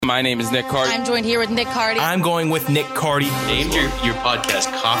My name is Nick Cardy. I'm joined here with Nick Cardy. I'm going with Nick Cardy. Named your podcast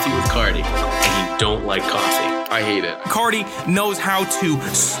Coffee with Cardy, and you don't like coffee. I hate it. Cardy knows how to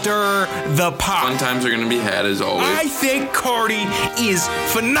stir the pot. Fun times are going to be had as always. I think Cardy is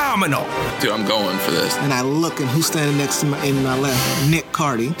phenomenal. Dude, I'm going for this. And I look, and who's standing next to in my left? Nick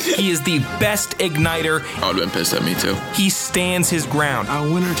Cardy. He is the best igniter. I would have been pissed at me too. He stands his ground.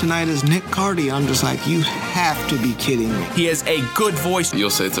 Our winner tonight is Nick Cardy. I'm just like, you have to be kidding me. He has a good voice. You'll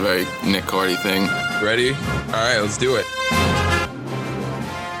say it's a very Nick Cardy thing. Ready? All right, let's do it.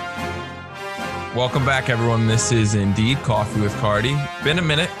 Welcome back, everyone. This is indeed Coffee with Cardy. Been a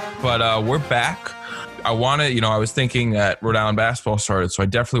minute, but we're back. I was thinking that Rhode Island basketball started, so I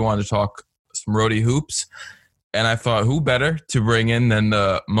definitely wanted to talk some Rhodey hoops. And I thought, who better to bring in than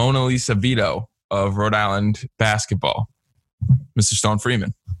the Mona Lisa Vito of Rhode Island basketball, Mr. Stone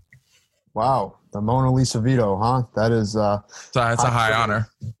Freeman. Wow, the Mona Lisa Vito, huh? That is That's a high honor.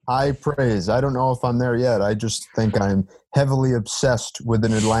 High praise. I don't know if I'm there yet. I just think I'm heavily obsessed with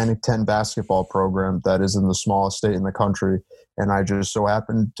an Atlantic 10 basketball program that is in the smallest state in the country. And I just so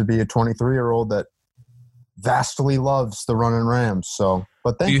happen to be a 23-year-old that vastly loves the Runnin' Rams. So,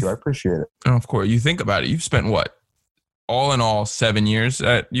 but thank you. I appreciate it. Oh, of course. You think about it. You've spent what? All in all, 7 years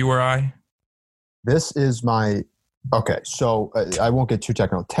at URI? This is my... Okay, so I won't get too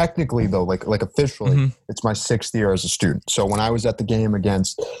technical. Technically, though, like officially, It's my 6th year as a student. So when I was at the game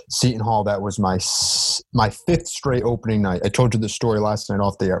against Seton Hall, that was my 5th straight opening night. I told you this story last night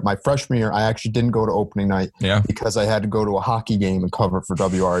off the air. My freshman year, I actually didn't go to opening night because I had to go to a hockey game and cover for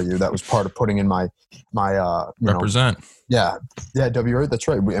WRU. That was part of putting in my represent. WRU. That's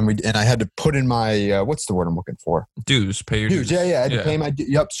right. And I had to put in my what's the word I'm looking for? Dues. Pay your dues. Yeah. I had to pay my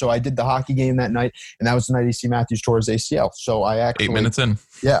So I did the hockey game that night, and that was the night AC Matthews tore his ACL. So I actually 8 minutes in.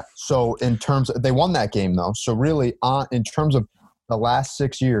 Yeah. So in terms of, they won that game though. So really, in terms of the last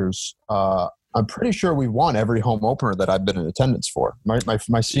 6 years, I'm pretty sure we won every home opener that I've been in attendance for.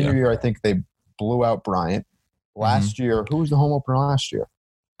 My senior year, I think they blew out Bryant. Last year, who was the home opener last year?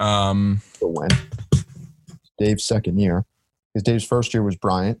 The win. Dave's second year. Because Dave's first year was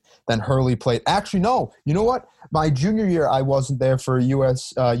Bryant. Then Hurley played. Actually, no. You know what? My junior year, I wasn't there for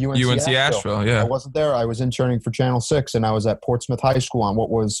UNC Asheville. Yeah, I wasn't there. I was interning for Channel 6, and I was at Portsmouth High School on what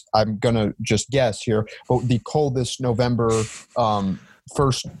was, I'm going to just guess here, but the coldest November,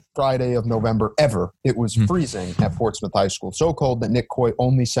 first Friday of November ever. It was freezing at Portsmouth High School. So cold that Nick Coy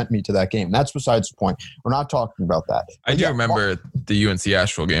only sent me to that game. That's besides the point. We're not talking about that. I do remember the UNC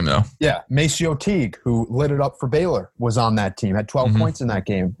Asheville game, though. Yeah. Maceo Teague, who lit it up for Baylor, was on that team, had 12 points in that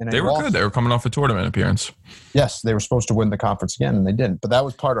game. And they were good. They were coming off a tournament appearance. Yes, they were supposed to win the conference again, and they didn't. But that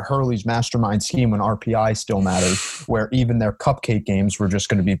was part of Hurley's mastermind scheme when RPI still mattered, where even their cupcake games were just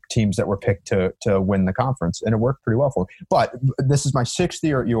going to be teams that were picked to win the conference. And it worked pretty well for me. But this is my 6th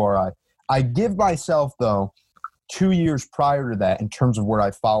year at URI. I give myself, though, 2 years prior to that in terms of where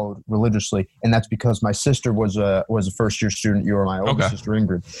I followed religiously, and that's because my sister was a first-year student at URI, my older sister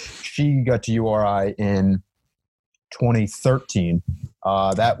Ingrid. She got to URI in 2013.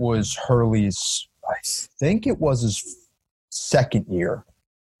 That was Hurley's, I think it was his second year,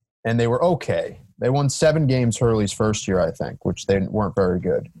 and they were okay. They won 7 games Hurley's first year, I think, which they weren't very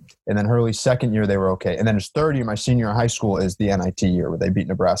good. And then Hurley's second year, they were okay. And then his third year, my senior year in high school, is the NIT year where they beat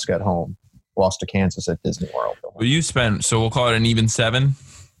Nebraska at home, lost to Kansas at Disney World. Well, you spent, so we'll call it an even 7?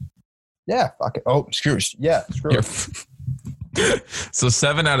 Yeah. Fuck it. Oh, screw it. So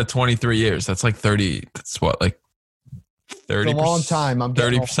 7 out of 23 years. That's like 30. That's what, like 30%? It's a long time.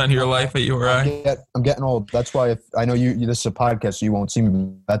 30% of your life at URI? I'm getting old. That's why I know you. This is a podcast, so you won't see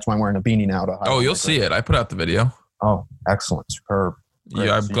me. That's why I'm wearing a beanie now. You'll see it. I put out the video. Oh, excellent. Superb. Great.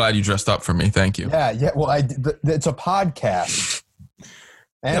 Yeah, I'm glad you dressed up for me. Thank you. Yeah. Well, it's a podcast.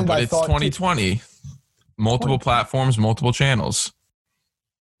 And but it's 2020. Multiple platforms, multiple channels.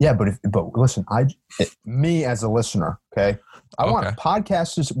 Yeah, but listen, me as a listener, okay? I want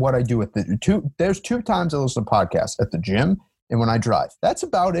podcasts is what I do there's 2 times I listen to podcasts, at the gym and when I drive. That's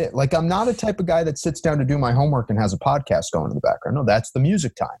about it. Like, I'm not a type of guy that sits down to do my homework and has a podcast going in the background. No, that's the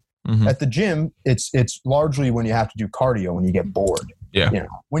music time. At the gym, it's largely when you have to do cardio when you get bored. Yeah.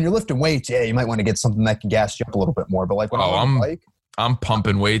 When you're lifting weights, you might want to get something that can gas you up a little bit more. But like when I'm on the bike, I'm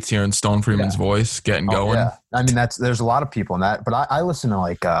pumping weights here in Stone Freeman's voice, getting going. Yeah. I mean, there's a lot of people in that, but I listen to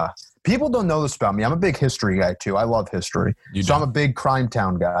like people don't know this about me. I'm a big history guy too. I love history. I'm a big Crime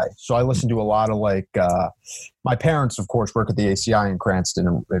Town guy. So I listen to a lot of like my parents, of course, work at the ACI in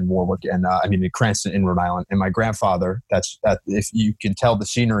Cranston and Warwick, and in Cranston in Rhode Island. And my grandfather, if you can tell the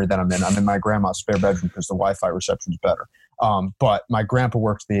scenery that I'm in my grandma's spare bedroom because the Wi-Fi reception is better. But my grandpa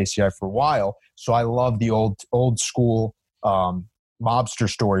worked at the ACI for a while, so I love the old school. mobster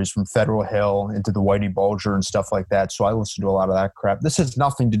stories from Federal Hill into the Whitey Bulger and stuff like that. So I listen to a lot of that crap. This has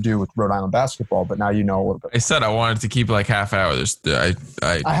nothing to do with Rhode Island basketball, but now you know a little bit. I said I wanted to keep it like half hour. A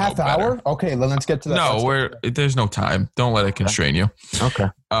half hour? Okay, then let's get to that. No, there's no time. Don't let it constrain you. Okay.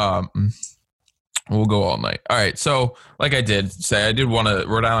 We'll go all night. All right. So, like I did say, I did want to.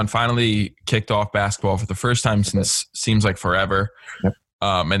 Rhode Island finally kicked off basketball for the first time since seems like forever. Yep.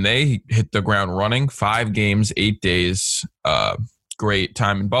 And they hit the ground running. 5 games, 8 days. Great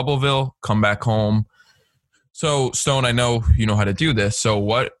time in Bubbleville. Come back home. So, Stone, I know you know how to do this. So,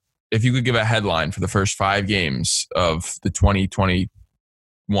 what if you could give a headline for the first 5 games of the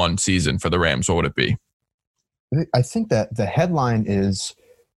 2021 season for the Rams? What would it be? I think that the headline is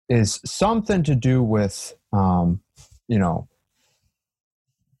something to do with, I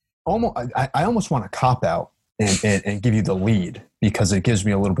almost want to cop out and give you the lead because it gives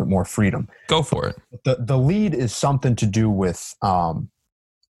me a little bit more freedom. Go for it. The lead is something to do with, Rhode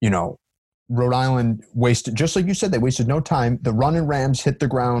Island wasted, just like you said, they wasted no time. The running Rams hit the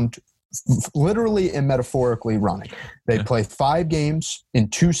ground literally and metaphorically running. They play 5 games in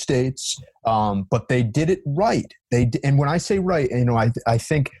 2 states, but they did it right. And when I say right,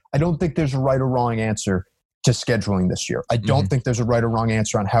 I don't think there's a right or wrong answer to scheduling this year. I don't think there's a right or wrong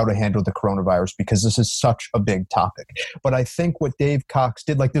answer on how to handle the coronavirus because this is such a big topic. But I think what Dave Cox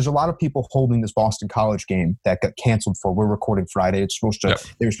did, like there's a lot of people holding this Boston College game that got canceled for. We're recording Friday.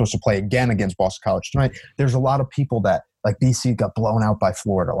 They were supposed to play again against Boston College tonight. There's a lot of people that, like BC got blown out by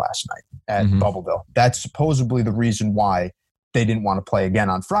Florida last night at Bubbleville. That's supposedly the reason why they didn't want to play again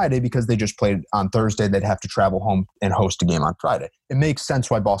on Friday because they just played on Thursday. They'd have to travel home and host a game on Friday. It makes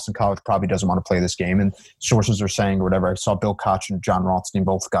sense why Boston College probably doesn't want to play this game. And sources are saying or whatever. I saw Bill Koch and John Rothstein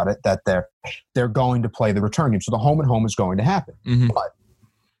both got it, that they're going to play the return game. So the home and home is going to happen. But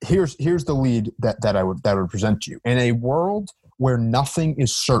here's the lead that I would present to you. In a world where nothing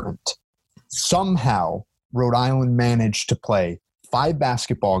is certain, somehow Rhode Island managed to play 5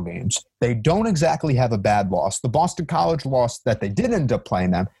 basketball games. They don't exactly have a bad loss. The Boston College loss that they did end up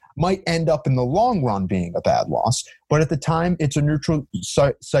playing them might end up in the long run being a bad loss. But at the time, it's a neutral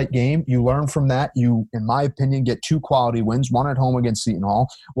site game. You learn from that. You, in my opinion, get 2 quality wins, one at home against Seton Hall,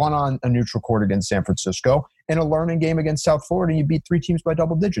 one on a neutral court against San Francisco, and a learning game against South Florida. And you beat 3 teams by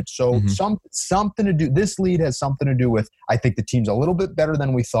double digits. So something to do. This lead has something to do with, I think the team's a little bit better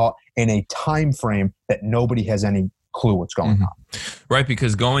than we thought in a time frame that nobody has any clue what's going on. Right,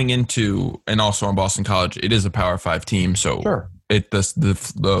 because going into, and also on Boston College, it is a Power 5 team, so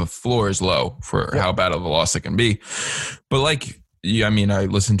the floor is low for how bad of a loss it can be. But I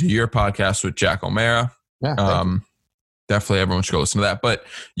listened to your podcast with Jack O'Mara. Definitely everyone should go listen to that. But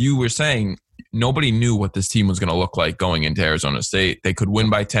you were saying nobody knew what this team was going to look like going into Arizona State. They could win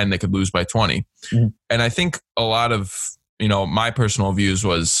by 10, they could lose by 20. And I think a lot of, my personal views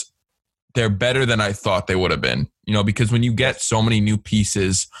was they're better than I thought they would have been, because when you get so many new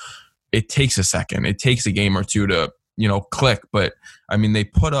pieces, it takes a second. It takes a game or two to, click. But, they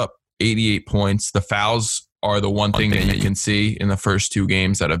put up 88 points. The fouls are the one thing that you can see in the first 2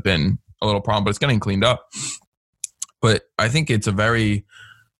 games that have been a little problem, but it's getting cleaned up. But I think it's a very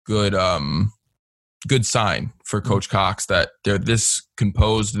good good sign for Coach Cox that they're this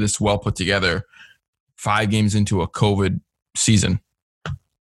composed, this well put together 5 games into a COVID season.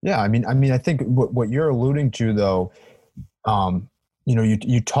 Yeah, I think what you're alluding to, though,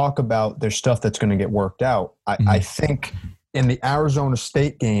 you talk about there's stuff that's going to get worked out. I think in the Arizona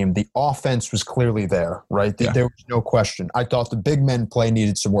State game, the offense was clearly there, right? There was no question. I thought the big men play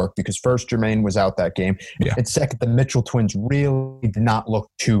needed some work because first, Jermaine was out that game. And second, the Mitchell twins really did not look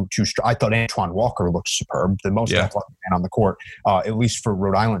too strong. I thought Antoine Walker looked superb, the most athletic man on the court, at least for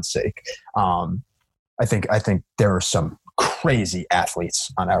Rhode Island's sake. I think there are some crazy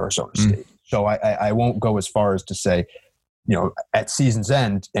athletes on Arizona State. So I won't go as far as to say, at season's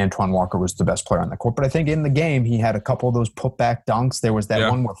end, Antoine Walker was the best player on the court. But I think in the game, he had a couple of those putback dunks. There was that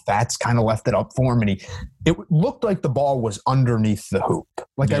one where Fats kind of left it up for him, and it looked like the ball was underneath the hoop. I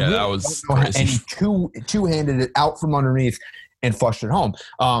really that was don't know crazy. And he two-handed it out from underneath and flushed it home.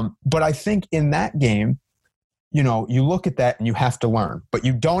 But I think in that game, you look at that and you have to learn. But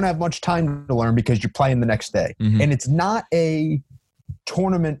you don't have much time to learn because you're playing the next day. And it's not a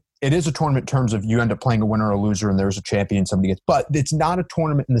tournament. It is a tournament in terms of you end up playing a winner or a loser and there's a champion somebody gets. But it's not a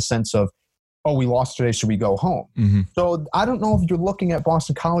tournament in the sense of, oh, we lost today, so we go home. So I don't know if you're looking at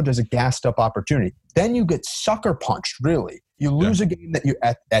Boston College as a gassed-up opportunity. Then you get sucker punched, really. You lose a game that you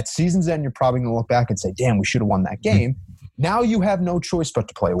at season's end, you're probably going to look back and say, damn, we should have won that game. Now you have no choice but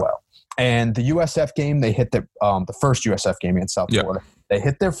to play well. And the USF game, they hit the first USF game against South Florida. They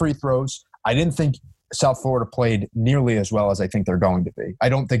hit their free throws. I didn't think South Florida played nearly as well as I think they're going to be. I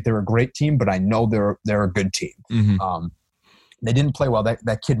don't think they're a great team, but I know they're a good team. Mm-hmm. They didn't play well.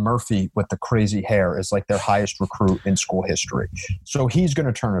 That kid Murphy with the crazy hair is like their highest recruit in school history. So he's going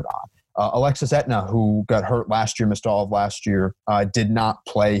to turn it on. Alexis Etna, who got hurt last year, missed all of last year, did not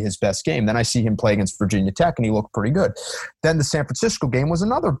play his best game. Then I see him play against Virginia Tech, and he looked pretty good. Then the San Francisco game was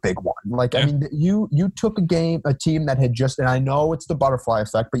another big one. I mean, you took a team that had just, and I know it's the butterfly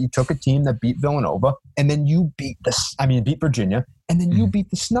effect, but you took a team that beat Villanova, and then you beat Virginia, and then you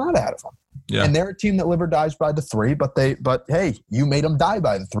beat the snot out of them. Yeah. And they're a team that live or dies by the three, but hey, you made them die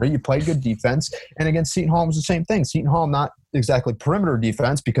by the three. You played good defense. And against Seton Hall was the same thing. Seton Hall, not exactly perimeter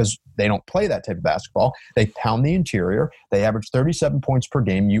defense because they don't play that type of basketball. They pound the interior. They averaged 37 points per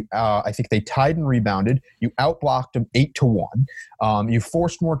game. I think they tied and rebounded. You outblocked them 8-1. You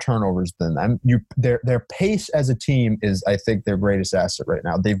forced more turnovers than them. Their pace as a team is, I think, their greatest asset right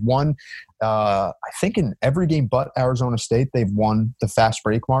now. They've won, I think, in every game but Arizona State. They've won the fast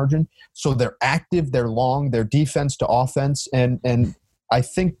break margin. So they're active, they're long, they're defense to offense, and I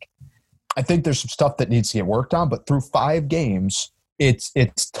think there's some stuff that needs to get worked on. But through 5 games, it's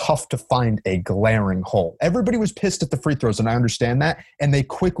tough to find a glaring hole. Everybody was pissed at the free throws, and I understand that, and they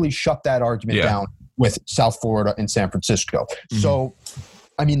quickly shut that argument down with South Florida and San Francisco. Mm-hmm. So,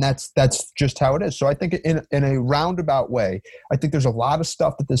 I mean, that's just how it is. So I think in a roundabout way, I think there's a lot of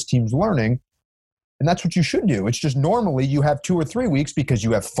stuff that this team's learning. And that's what you should do. It's just normally you have 2 or 3 weeks because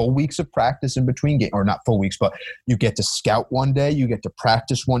you have full weeks of practice in between games, or not full weeks, but you get to scout one day, you get to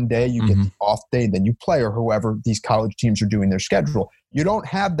practice one day, you get the off day, and then you play, or whoever these college teams are doing their schedule. You don't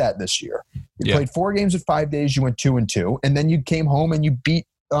have that this year. You played 4 games in 5 days, you went 2-2, and then you came home and you beat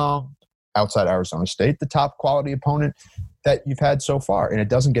outside Arizona State, the top quality opponent that you've had so far. And it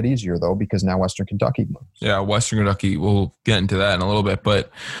doesn't get easier, though, because now Western Kentucky moves. Yeah, Western Kentucky, we'll get into that in a little bit.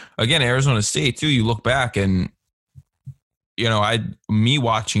 But again, Arizona State, too, you look back and, you know, me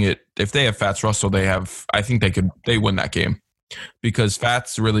watching it, if they have Fats Russell, I think they win that game. Because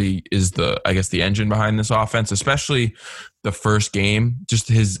Fats really is the engine behind this offense, especially the first game,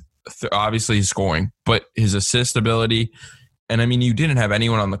 just obviously his scoring, but his assist ability. And I mean, you didn't have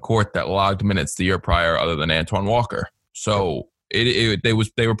anyone on the court that logged minutes the year prior other than Antoine Walker. So they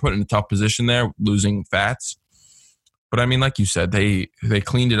were put in a tough position there, losing Fats. But I mean, like you said, they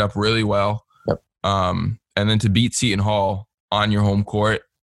cleaned it up really well. Yep. And then to beat Seton Hall on your home court,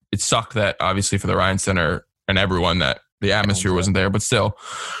 it sucked that obviously for the Ryan Center and everyone that the atmosphere wasn't there. But still,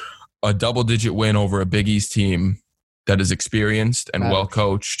 a double-digit win over a Big East team that is experienced and well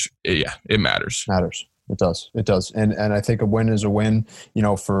coached. It matters. It does. And I think a win is a win, you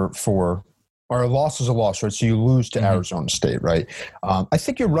know, or a loss is a loss, right? So you lose to Arizona State, right? I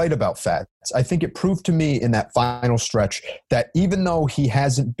think you're right about Fats. I think it proved to me in that final stretch that even though he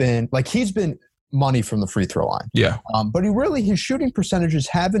hasn't been, like, he's been money from the free throw line. Yeah. But his shooting percentages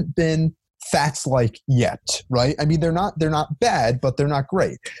haven't been Fats-like yet, right? I mean, they're not bad, but they're not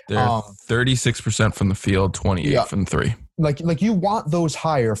great. They're 36% from the field, 28 from 3. Like you want those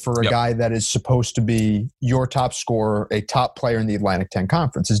higher for a guy that is supposed to be your top scorer, a top player in the Atlantic 10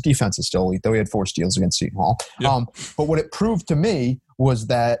 Conference. His defense is still elite, though he had 4 steals against Seton Hall. Yep. But what it proved to me was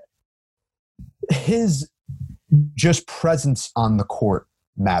that his just presence on the court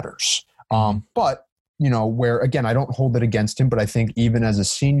matters. But, you know, where, again, I don't hold it against him, but I think even as a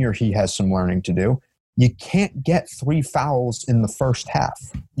senior, he has some learning to do. You can't get 3 fouls in the first half.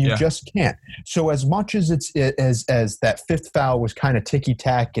 You just can't. So as much as as that 5th foul was kind of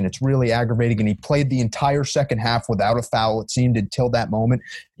ticky-tack and it's really aggravating, and he played the entire second half without a foul, it seemed, until that moment,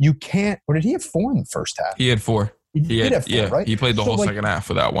 you can't – or did he have 4 in the first half? He had 4. He did have 4, right? He played the whole second half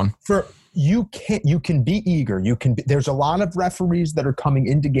for that one. You can be eager. There's a lot of referees that are coming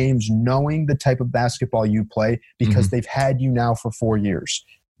into games knowing the type of basketball you play because they've had you now for 4 years.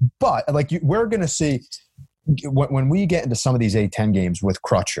 But we're going to see when we get into some of these A-10 games with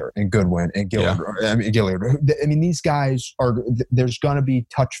Crutcher and Goodwin and Gilliard. I mean, these guys there's going to be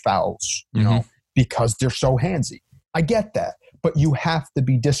touch fouls, you know, because they're so handsy. I get that, but you have to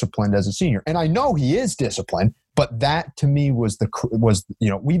be disciplined as a senior. And I know he is disciplined, but that to me was you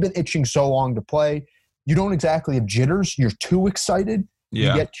know, we've been itching so long to play. You don't exactly have jitters. You're too excited. You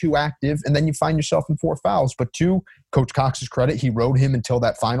get too active, and then you find yourself in 4 fouls. But to Coach Cox's credit, he rode him until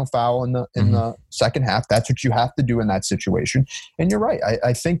that final foul in the second half. That's what you have to do in that situation. And you're right.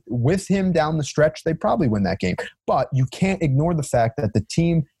 I think with him down the stretch, they probably win that game. But you can't ignore the fact that the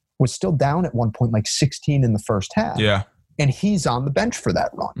team was still down at one point, like 16 in the first half. Yeah. And he's on the bench for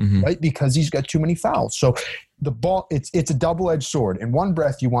that run, right? Because he's got too many fouls. So the ball, it's a double-edged sword. In one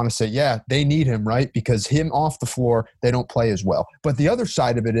breath, you want to say, yeah, they need him, right? Because him off the floor, they don't play as well. But the other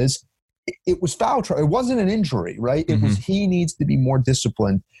side of it is it was foul trouble. It wasn't an injury, right? It was he needs to be more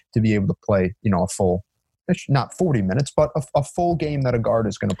disciplined to be able to play, a full, not 40 minutes, but a full game that a guard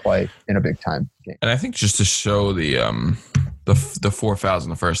is going to play in a big time game. And I think just to show the 4 fouls in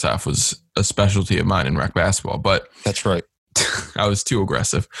the first half was a specialty of mine in rec basketball, but that's right. I was too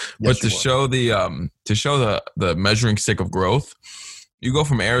aggressive. Yes, but to show the measuring stick of growth, you go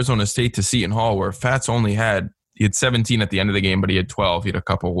from Arizona State to Seton Hall, where Fats he had 17 at the end of the game, but he had 12. He had a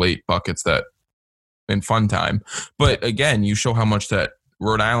couple late buckets that in fun time. But again, you show how much that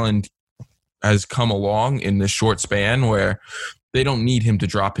Rhode Island has come along in this short span where they don't need him to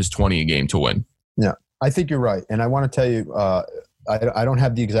drop his 20 a game to win. Yeah, I think you're right. And I want to tell you, I don't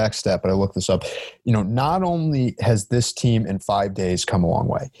have the exact stat, but I looked this up. Not only has this team in 5 days come a long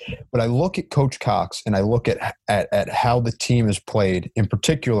way, but I look at Coach Cox and I look at how the team has played, in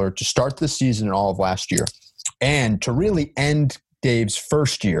particular to start the season and all of last year, and to really end Dave's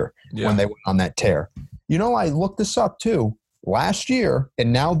first year when they went on that tear. I looked this up too. Last year,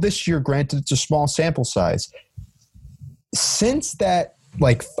 and now this year, granted it's a small sample size, since that,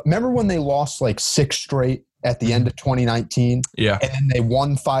 remember when they lost 6 straight at the end of 2019? Yeah. And then they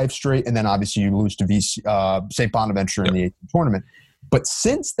won 5 straight, and then obviously you lose to St. Bonaventure in the 18th tournament. But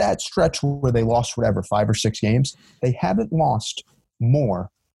since that stretch where they lost 5 or 6 games, they haven't lost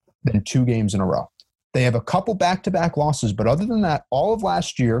more than 2 games in a row. They have a couple back-to-back losses, but other than that, all of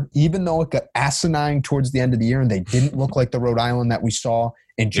last year, even though it got asinine towards the end of the year and they didn't look like the Rhode Island that we saw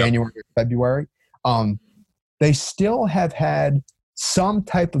in January or February, they still have had some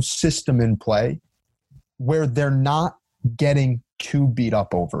type of system in play where they're not getting too beat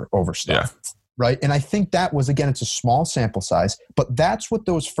up over stuff, right? And I think that was, again, it's a small sample size, but that's what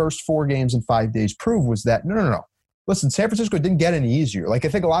those first 4 games in 5 days proved was that, no. Listen, San Francisco didn't get any easier. I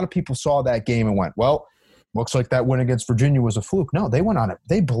think a lot of people saw that game and went, well, looks like that win against Virginia was a fluke. No, they went on it.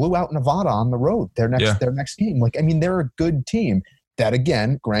 They blew out Nevada on the road, their next game. They're a good team that,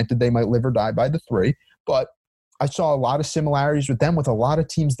 again, granted they might live or die by the 3, but I saw a lot of similarities with them with a lot of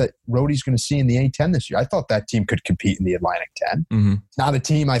teams that Rhodey's going to see in the A-10 this year. I thought that team could compete in the Atlantic 10. It's not a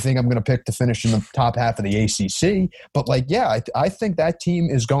team I think I'm going to pick to finish in the top half of the ACC. But, I think that team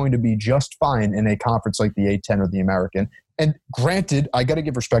is going to be just fine in a conference like the A-10 or the American. And granted, I got to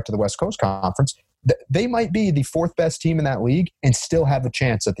give respect to the West Coast Conference. They might be the 4th best team in that league and still have a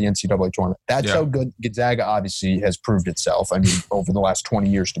chance at the NCAA tournament. That's how good Gonzaga obviously has proved itself. Over the last 20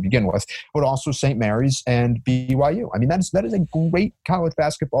 years to begin with, but also St. Mary's and BYU. That is a great college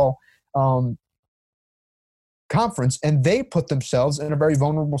basketball conference, and they put themselves in a very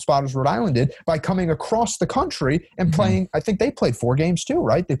vulnerable spot as Rhode Island did by coming across the country and playing. I think they played 4 games too,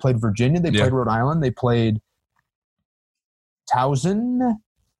 right? They played Virginia, they played Rhode Island, they played Towson.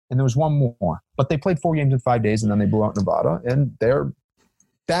 And there was one more. But they played 4 games in 5 days, and then they blew out Nevada. And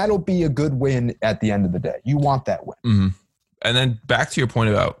that'll be a good win at the end of the day. You want that win. Mm-hmm. And then back to your point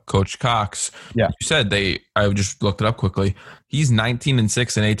about Coach Cox. Yeah. You said I just looked it up quickly. He's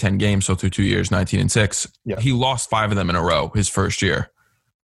 19-6 in A-10 games, so through 2 years, 19-6. Yeah. He lost 5 of them in a row his first year.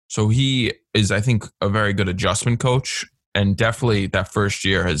 So he is, I think, a very good adjustment coach. And definitely that first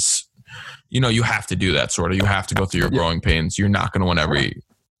year has, you have to do that sort of. You have to go through your growing pains. You're not going to win every...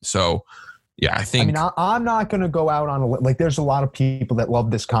 So, I think... I'm not going to go out on there's a lot of people that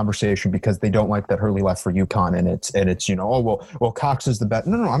love this conversation because they don't like that Hurley left for UConn, and it's well, Cox is the best.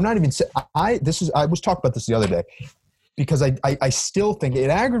 No, I'm not even saying... I was talking about this the other day because I still think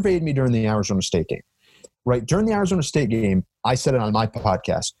it aggravated me during the Arizona State game, right? During the Arizona State game, I said it on my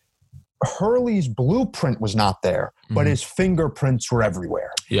podcast, Hurley's blueprint was not there, but his fingerprints were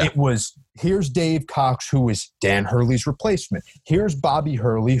everywhere. Yeah. It was, here's Dave Cox, who is Dan Hurley's replacement. Here's Bobby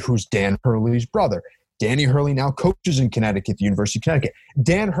Hurley, who's Dan Hurley's brother. Danny Hurley now coaches in Connecticut, the University of Connecticut.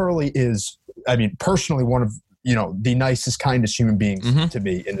 Dan Hurley is, personally one of, the nicest, kindest human beings to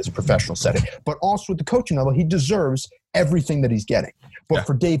me in this professional setting. But also at the coaching level, he deserves everything that he's getting. But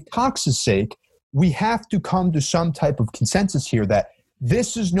for Dave Cox's sake, we have to come to some type of consensus here that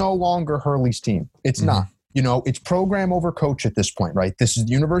this is no longer Hurley's team. It's not. It's program over coach at this point, right? This is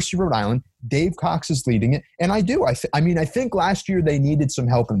the University of Rhode Island. Dave Cox is leading it. And I do. I think last year they needed some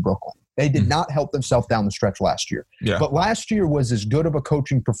help in Brooklyn. They did not help themselves down the stretch last year. Yeah. But last year was as good of a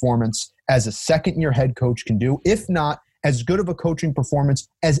coaching performance as a second-year head coach can do, if not as good of a coaching performance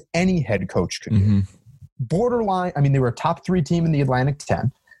as any head coach could do. Borderline, they were a top 3 team in the Atlantic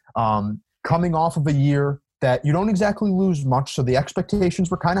 10, coming off of a year that you don't exactly lose much, so the expectations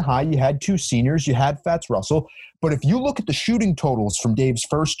were kind of high. You had 2 seniors, you had Fats Russell, but if you look at the shooting totals from Dave's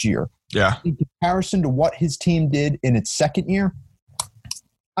first year, in comparison to what his team did in its second year,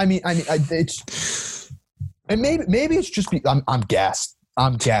 it's, and maybe it's just I'm gassed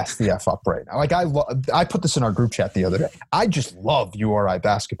I'm gassed the F up right now. Like I put this in our group chat the other day. I just love URI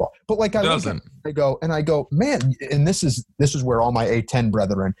basketball. But like I look at it, I go, man, and this is where all my A10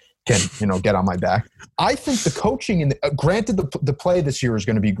 brethren can, get on my back. I think the coaching and granted the play this year is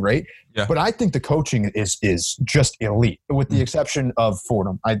going to be great, but I think the coaching is just elite, with the exception of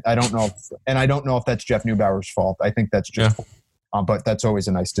Fordham. I don't know, and I don't know if that's Jeff Neubauer's fault. I think that's just. Yeah. But that's always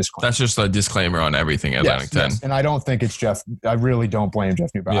a nice disclaimer. That's just a disclaimer on everything Atlantic 10. Yes. And I don't think it's Jeff. I really don't blame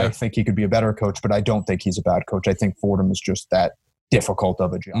Jeff Neubauer. I think he could be a better coach, but I don't think he's a bad coach. I think Fordham is just that difficult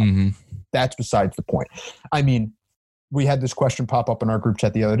of a job. Mm-hmm. That's besides the point. I mean, we had this question pop up in our group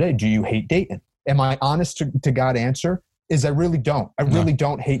chat the other day. Do you hate Dayton? And my honest to God answer is I really don't. I really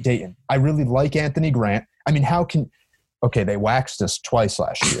don't hate Dayton. I really like Anthony Grant. I mean, okay, they waxed us twice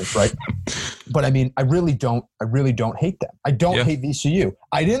last year, right? But I mean, I really don't hate them. I don't hate VCU.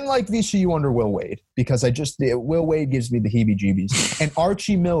 I didn't like VCU under Will Wade because Will Wade gives me the heebie-jeebies. And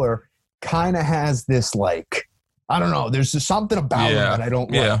Archie Miller kind of has this I don't know. There's just something about him that I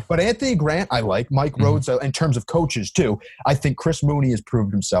don't like. But Anthony Grant, I like. Mike Rhodes, in terms of coaches, too. I think Chris Mooney has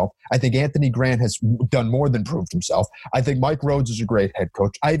proved himself. I think Anthony Grant has done more than proved himself. I think Mike Rhodes is a great head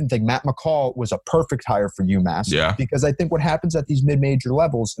coach. I even think Matt McCall was a perfect hire for UMass. Yeah. Because I think what happens at these mid-major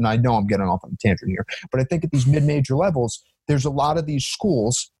levels, and I know I'm getting off on a tangent here, but I think at these mid-major levels, there's a lot of these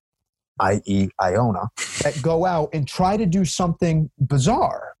schools, i.e. Iona, that go out and try to do something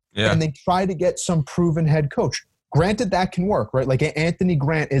bizarre. Yeah. And they try to get some proven head coach. Granted, that can work, right? Like Anthony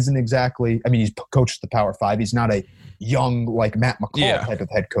Grant isn't exactly – I mean, he's coached the Power 5. He's not a young, like Matt McCall type of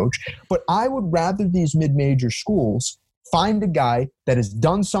head coach. But I would rather these mid-major schools find a guy that has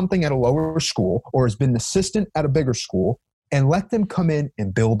done something at a lower school or has been an assistant at a bigger school and let them come in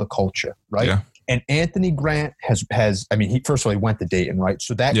and build a culture, right? Yeah. And Anthony Grant has he first of all, he went to Dayton, right?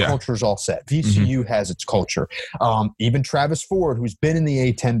 So that culture is all set. VCU has its culture. Even Travis Ford, who's been in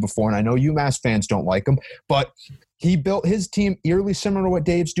the A10 before, and I know UMass fans don't like him, but he built his team eerily similar to what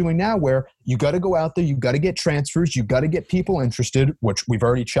Dave's doing now, where you got to go out there, you got to get transfers, you got to get people interested, which we've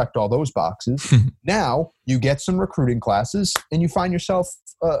already checked all those boxes. Now you get some recruiting classes, and you find yourself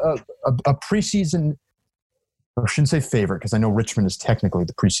a preseason – I shouldn't say favorite because I know Richmond is technically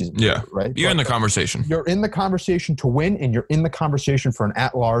the preseason favorite, right? You're in the conversation. You're in the conversation to win, and you're in the conversation for an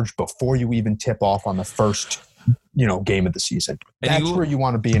at-large before you even tip off on the first, game of the season. That's where you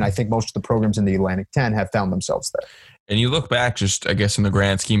want to be, and I think most of the programs in the Atlantic 10 have found themselves there. And you look back, just I guess in the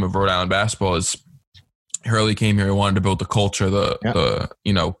grand scheme of Rhode Island basketball, is Hurley came here, he wanted to build the culture,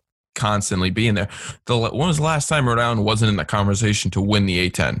 the constantly being there. When was the last time Rhode Island wasn't in the conversation to win the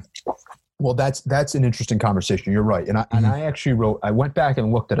A10? Well, that's an interesting conversation. You're right. And I actually I went back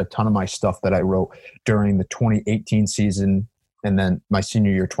and looked at a ton of my stuff that I wrote during the 2018 season and then my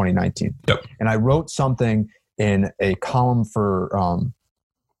senior year, 2019. Yep. And I wrote something in a column for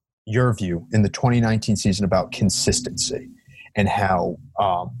Your View in the 2019 season about consistency and how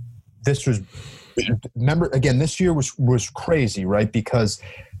this was – remember, again, this year was crazy, right? Because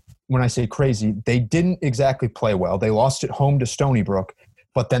when I say crazy, they didn't exactly play well. They lost at home to Stony Brook.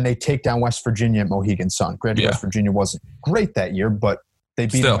 But then they take down West Virginia at Mohegan Sun. Granted, West Virginia wasn't great that year, but they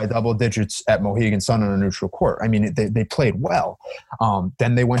beat them by double digits at Mohegan Sun on a neutral court. I mean, they played well.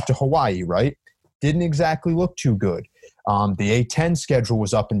 Then they went to Hawaii, right? Didn't exactly look too good. The A10 schedule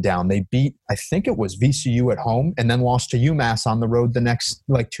was up and down. They beat, I think it was VCU at home, and then lost to UMass on the road the next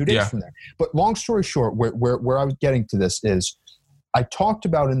 2 days from there. But long story short, where I was getting to this is I talked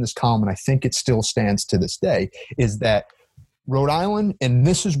about in this column, and I think it still stands to this day, is that Rhode Island, and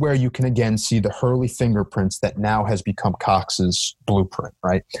this is where you can again see the Hurley fingerprints that now has become Cox's blueprint,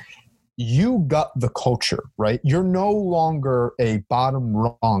 right? You got the culture, right? You're no longer a bottom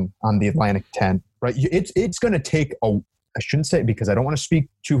rung on the Atlantic 10, right? It's going to take I shouldn't say it because I don't want to speak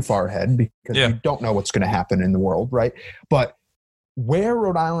too far ahead because you don't know what's going to happen in the world, right? But where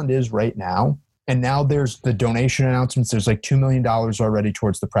Rhode Island is right now, and now there's the donation announcements. There's $2 million already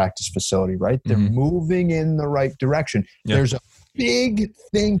towards the practice facility, right? They're moving in the right direction. Yeah. There's a big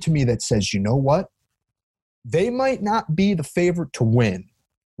thing to me that says, you know what? They might not be the favorite to win,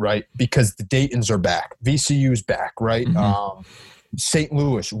 right? Because the Daytons are back. VCU's back, right? St.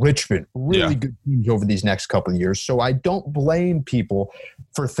 Louis, Richmond, really good teams over these next couple of years. So I don't blame people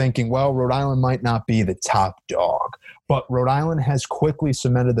for thinking, well, Rhode Island might not be the top dog. But Rhode Island has quickly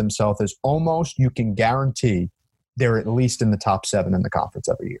cemented themselves as almost, you can guarantee, they're at least in the top 7 in the conference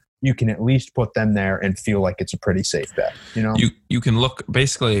every year. You can at least put them there and feel like it's a pretty safe bet. You can look,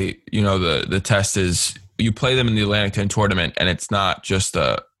 basically, the test is you play them in the Atlantic 10 tournament, and it's not just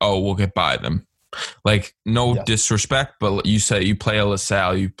we'll get by them. Disrespect, but you say you play a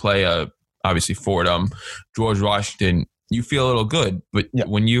LaSalle, you play obviously Fordham, George Washington. you feel a little good. But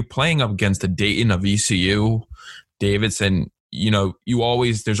when you're playing up against a Dayton of ECU, Davidson, there's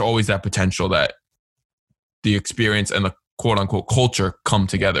always that potential that the experience and the quote unquote culture come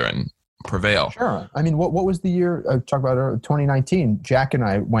together and prevail. Sure. I mean, what was the year I talked about earlier, 2019? Jack and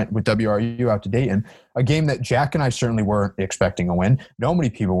I went with WRU out to Dayton, a game that Jack and I certainly weren't expecting a win. No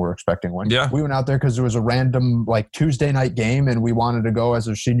many people were expecting one. Yeah. We went out there because it was a random Tuesday night game and we wanted to go as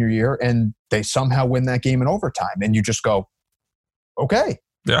a senior year, and they somehow win that game in overtime. And you just go, okay.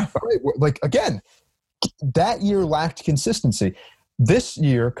 Yeah. All right. Again, that year lacked consistency. This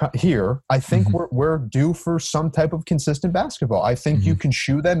year here, I think we're due for some type of consistent basketball. I think you can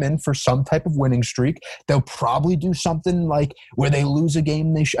shoe them in for some type of winning streak. They'll probably do something like where they lose a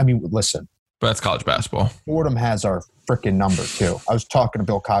game. Listen. But that's college basketball. Fordham has our freaking number too. I was talking to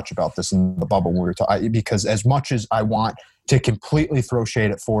Bill Koch about this in the bubble when we were talking, because as much as I want to completely throw shade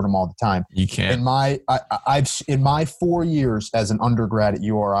at Fordham all the time, you can't. In my 4 years as an undergrad at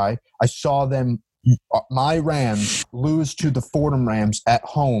URI, I saw them. My Rams lose to the Fordham Rams at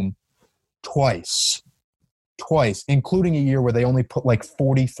home twice, including a year where they only put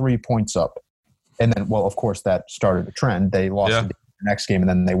 43 points up. And then, of course, that started a trend. They lost the next game, and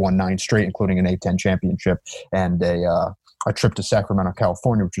then they won 9 straight, including an A-10 championship and a trip to Sacramento,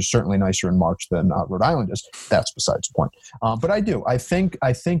 California, which is certainly nicer in March than Rhode Island is. That's besides the point. But I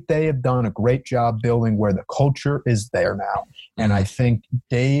think they have done a great job building where the culture is there now. And I think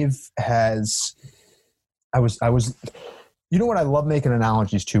Dave has – I was you know what I love making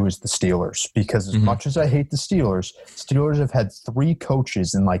analogies to is the Steelers, because as much as I hate the Steelers have had 3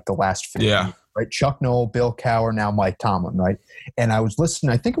 coaches in the last 50 years, right? Chuck Noll, Bill Cowher, now Mike Tomlin, right? And I was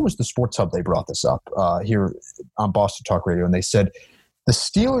listening – I think it was the Sports Hub they brought this up here on Boston Talk Radio, and they said the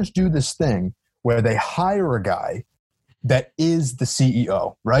Steelers do this thing where they hire a guy that is the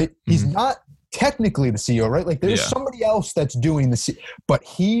CEO, right? He's not – technically the CEO, right? There's somebody else that's doing the but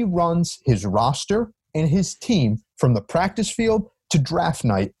he runs his roster and his team from the practice field to draft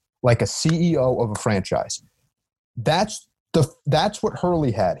night like a CEO of a franchise. That's what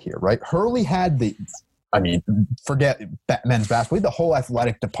Hurley had here, right? Hurley had forget men's basketball, the whole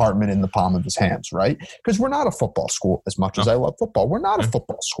athletic department in the palm of his hands, right? Because we're not a football school as much as I love football. We're not a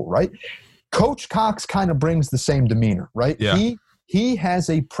football school, right? Coach Cox kind of brings the same demeanor, right? Yeah. He has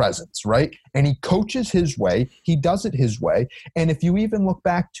a presence, right? And he coaches his way. He does it his way. And if you even look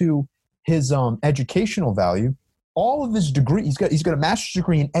back to his educational value, all of his degree, he's got a master's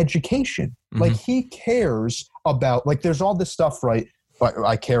degree in education. He cares about, there's all this stuff, right?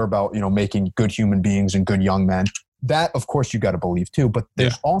 I care about, making good human beings and good young men. That, of course, you got to believe too. But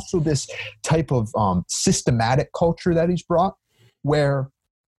there's also this type of systematic culture that he's brought where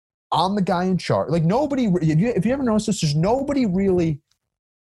I'm the guy in charge. Nobody, if you ever noticed this, there's nobody really,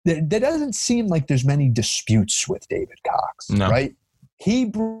 there doesn't seem like there's many disputes with David Cox, right? He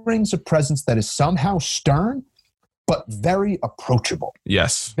brings a presence that is somehow stern, but very approachable.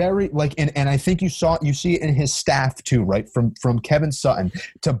 Yes. Very, and I think you see it in his staff too, right? From Kevin Sutton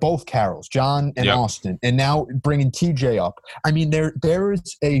to both Carrolls, John and Austin, and now bringing TJ up. I mean, there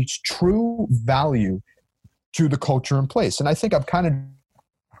is a true value to the culture in place. And I think I've kind of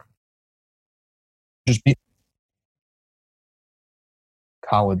just be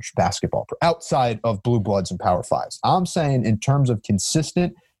college basketball outside of blue bloods and power fives. I'm saying in terms of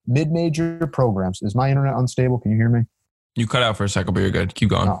consistent mid-major programs. Is my internet unstable? Can you hear me? You cut out for a second, but you're good. Keep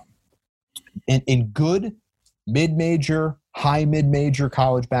going. No. In good mid-major, high mid-major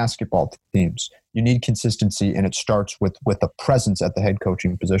college basketball teams, you need consistency, and it starts with a presence at the head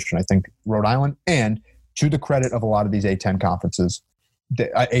coaching position. I think Rhode Island, and to the credit of a lot of these A-10 conferences,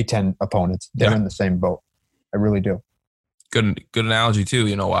 A-10 opponents, they're in the same boat. I really do. Good analogy too.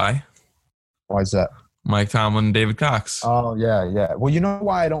 You know why? Why is that? Mike Tomlin and David Cox. Oh, yeah. Well, you know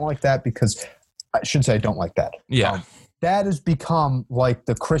why I don't like that? Because I shouldn't say I don't like that. Yeah. That has become like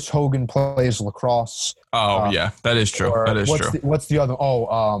the Chris Hogan plays lacrosse. Oh, yeah. That is true. That is true. What's the other?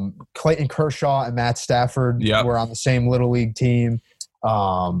 Clayton Kershaw and Matt Stafford were on the same Little League team.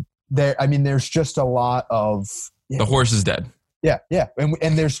 There's just a lot of... The horse is dead. Yeah.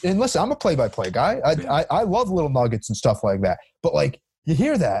 And listen, I'm a play-by-play guy. I love little nuggets and stuff like that. But you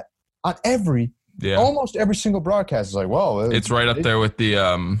hear that on almost every single broadcast is it's right up there with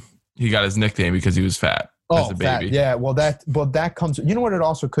the he got his nickname because he was fat as a baby. Fat, yeah. Well, that comes. You know what it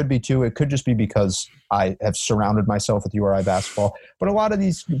also could be too. It could just be because I have surrounded myself with URI basketball. But a lot of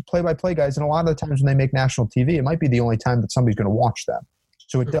these play-by-play guys, and a lot of the times when they make national TV, it might be the only time that somebody's going to watch them.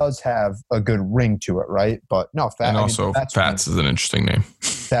 So it does have a good ring to it, right? But no, Fats. And also, Fats is an interesting name.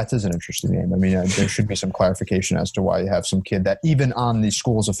 Fats is an interesting name. I mean, there should be some clarification as to why you have some kid that even on the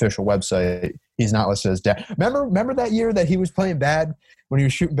school's official website, he's not listed as Darren. Remember that year that he was playing bad when he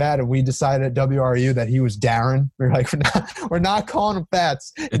was shooting bad, and we decided at WRU that he was Darren. We were like, we're not calling him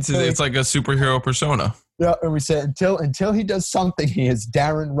Fats. It's like a superhero persona. Yeah, and we said until he does something, he is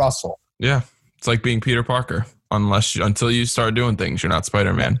Darren Russell. Yeah, it's like being Peter Parker. Until you start doing things, you're not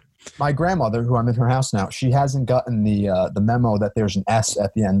Spider-Man. My grandmother, who I'm in her house now, she hasn't gotten the memo that there's an S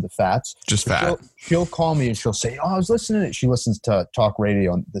at the end of Fats. Just Fat. She'll call me and she'll say, "Oh, I was listening to it." She listens to talk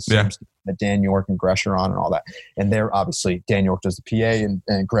radio and the same stuff that Dan York and Gresh are on and all that. And they're obviously Dan York does the PA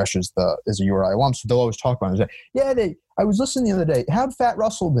and Gresh is a URI alum, so they'll always talk about it. Say, I was listening the other day. How'd Fat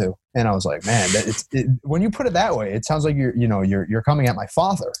Russell do? And I was like, man, when you put it that way, it sounds like you're coming at my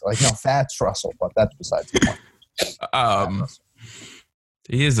father. Like, no, Fats Russell, but that's besides the point.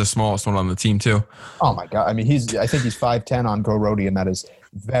 He is the smallest one on the team too. Oh my God. I mean, I think he's 5'10" on Go Roadie, and that is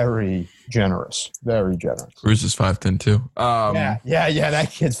very generous. Very generous. Cruz is 5'10" too. Yeah.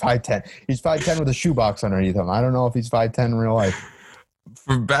 That kid's 5'10". He's 5'10" with a shoebox underneath him. I don't know if he's 5'10" in real life.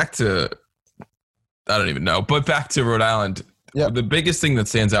 I don't even know. But back to Rhode Island. Yep. The biggest thing that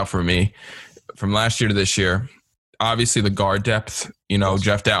stands out for me from last year to this year, obviously the guard depth.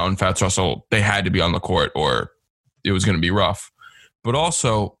 Jeff Dowtin, Fats Russell, they had to be on the court or it was going to be rough. But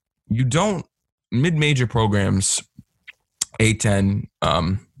also, mid-major programs, A10,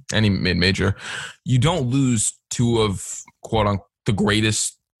 any mid-major, you don't lose two of, quote-unquote,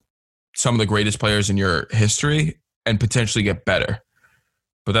 some of the greatest players in your history and potentially get better.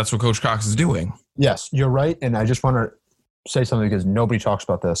 But that's what Coach Cox is doing. Yes, you're right. And I just want to say something because nobody talks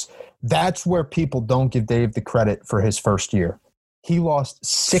about this. That's where people don't give Dave the credit for his first year. He lost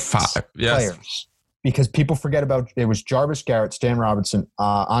 6 players. Because people forget about it was Jarvis Garrett, Stan Robinson,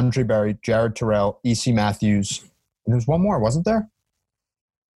 Andre Berry, Jared Terrell, E.C. Matthews. And there was one more, wasn't there?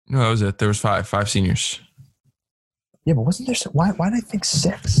 No, that was it. There was 5 seniors. Yeah, but wasn't there? Why did I think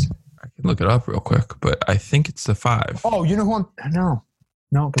 6? I can look it up real quick, but I think it's the 5. Oh, you know who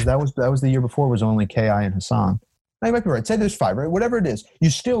No, because that was the year before. Was only K.I. and Hassan. No, you might be right. Say there's 5, right? Whatever it is,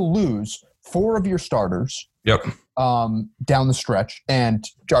 you still lose 4 of your starters. Yep. Down the stretch, and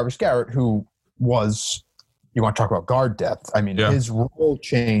Jarvis Garrett, who was, you want to talk about guard depth. I mean, his role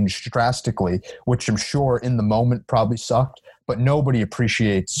changed drastically, which I'm sure in the moment probably sucked, but nobody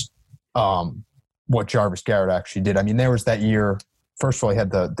appreciates what Jarvis Garrett actually did. I mean, there was that year. First of all, he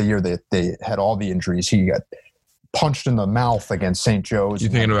had the year that they had all the injuries. He got punched in the mouth against St. Joe's. You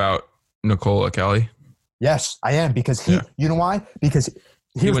thinking about Nikola Kelly? Yes, I am, because you know why? Because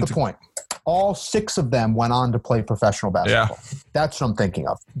here's the point. All 6 of them went on to play professional basketball. Yeah. That's what I'm thinking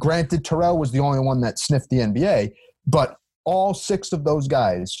of. Granted, Terrell was the only one that sniffed the NBA, but all 6 of those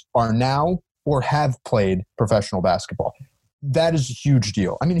guys are now or have played professional basketball. That is a huge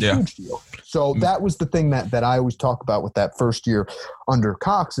deal. I mean, a huge deal. So that was the thing that I always talk about with that first year under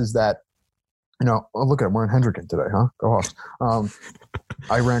Cox is that, look at it, we're in Hendricken today, huh? Go off.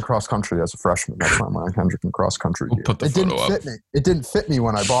 I ran cross country as a freshman. That's why I'm wearing Hendricken cross country gear. It didn't fit me. It didn't fit me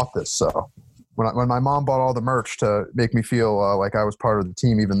when I bought this. So when my mom bought all the merch to make me feel like I was part of the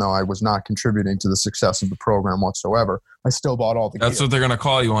team, even though I was not contributing to the success of the program whatsoever, I still bought all the gear. That's what they're going to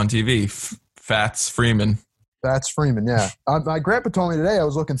call you on TV, Fats Freeman. Fats Freeman, yeah. My grandpa told me today I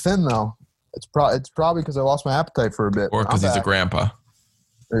was looking thin, though. It's probably because I lost my appetite for a bit. Or because he's a grandpa.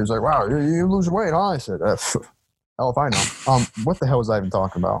 He was like, wow, you lose weight, huh? I said, hell if I know. What the hell was I even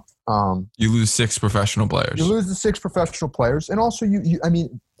talking about? You lose 6 professional players. You lose the 6 professional players. And also, you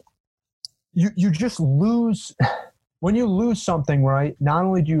just lose. When you lose something, right, not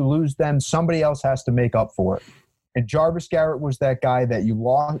only do you lose them, somebody else has to make up for it. And Jarvis Garrett was that guy that you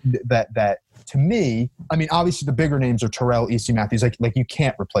lost, that to me, I mean, obviously the bigger names are Terrell, E.C. Matthews. Like you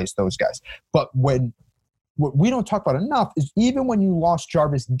can't replace those guys. But what we don't talk about enough is even when you lost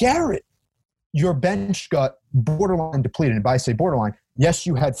Jarvis Garrett, your bench got borderline depleted. And by say borderline, yes,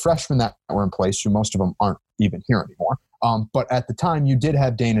 you had freshmen that were in place, who most of them aren't even here anymore. But at the time, you did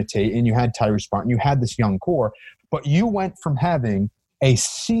have Dana Tate and you had Tyrese Martin. You had this young core. But you went from having a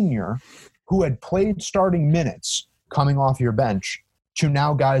senior who had played starting minutes coming off your bench to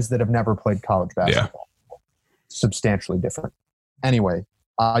now guys that have never played college basketball. Yeah. Substantially different. Anyway,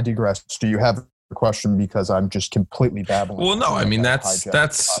 I digress. Do you have a question? Because I'm just completely babbling. Well, no, I mean,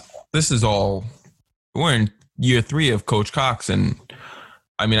 this is all, we're in year 3 of Coach Cox. And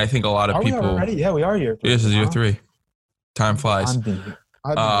I mean, I think a lot of people. We already? Yeah, we are year 3. This is year 3. Time flies. I've been here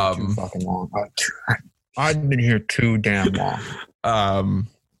too fucking long. I've been here too damn long.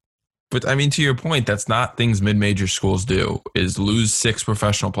 But I mean, to your point, that's not things mid-major schools do, is lose 6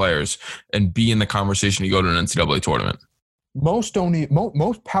 professional players and be in the conversation to go to an NCAA tournament. most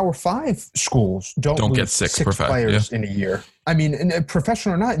Power 5 schools don't lose get six players in a year. I mean, and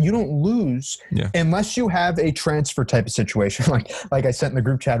professional or not, you don't lose unless you have a transfer type of situation. Like I sent in the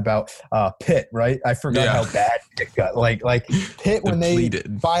group chat about Pitt, right? I forgot how bad Pitt got. Like Pitt when they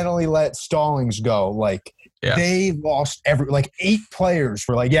finally let Stallings go, they lost 8 players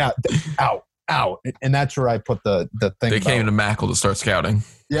were out. And that's where I put the thing. They came to Mackle to start scouting.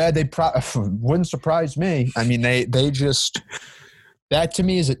 Yeah, they wouldn't surprise me. I mean, they just that to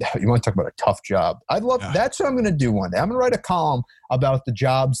me is you want to talk about a tough job. I'd love that's what I'm going to do one day. I'm going to write a column about the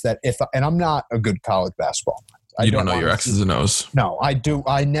jobs that and I'm not a good college basketball player. You don't know your X's and O's. No, I do.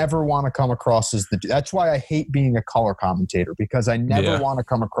 I never want to come across as that's why I hate being a color commentator, because I never want to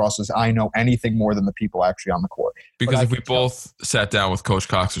come across as I know anything more than the people actually on the court. Because if we both sat down with Coach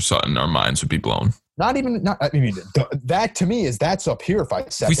Cox or Sutton, our minds would be blown. I mean, that to me that's up here. If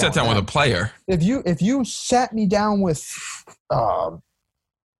we sat down with a player, if you sat me down with,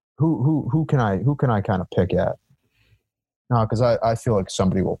 who can I kind of pick at? No, because I feel like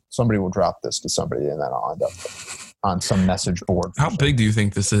somebody will drop this to somebody, and then I'll end up on some message board. How big do you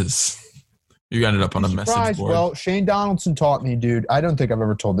think this is? You ended up on a message board. Well, Shane Donaldson taught me, dude. I don't think I've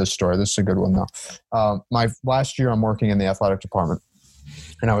ever told this story. This is a good one though. My last year, I'm working in the athletic department.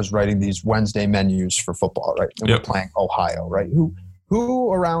 And I was writing these Wednesday menus for football, right? And we're playing Ohio, right?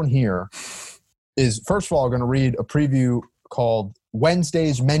 Who around here is, first of all, going to read a preview called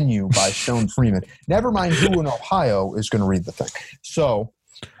Wednesday's Menu by Stone Freeman. Never mind who in Ohio is going to read the thing. So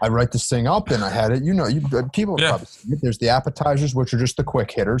I write this thing up, and I had it. People have probably seen it. There's the appetizers, which are just the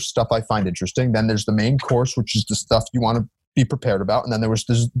quick hitters, stuff I find interesting. Then there's the main course, which is the stuff you want to be prepared about. And then there was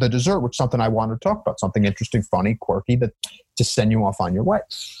the dessert, which is something I wanted to talk about, something interesting, funny, quirky, that to send you off on your way.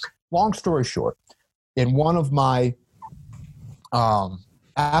 Long story short, in one of my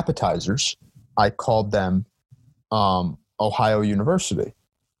appetizers, I called them Ohio University,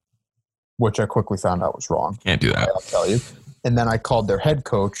 which I quickly found out was wrong. Can't do that. I'll tell you. And then I called their head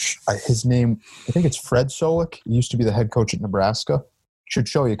coach. His name, I think it's Fred Solich. He used to be the head coach at Nebraska. Should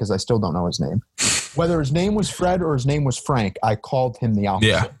show you because I still don't know his name. Whether his name was Fred or his name was Frank, I called him the opposite.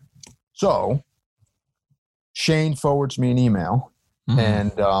 Yeah. So Shane forwards me an email,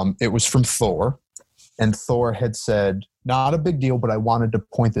 and it was from Thor. And Thor had said, not a big deal, but I wanted to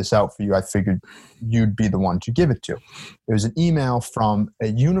point this out for you. I figured you'd be the one to give it to. It was an email from a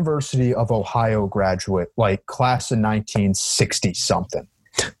University of Ohio graduate, class in 1960-something.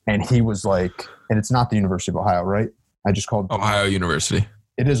 And he was like, and it's not the University of Ohio, right? I just called Ohio University.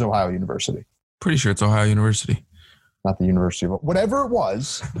 It is Ohio University. Pretty sure it's Ohio University. Not the University of whatever it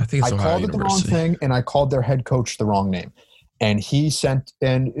was. I think it's Ohio called it the wrong thing, and I called their head coach the wrong name. And he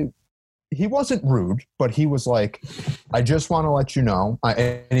wasn't rude, but he was like, I just want to let you know.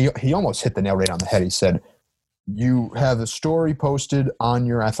 And he almost hit the nail right on the head. He said, you have a story posted on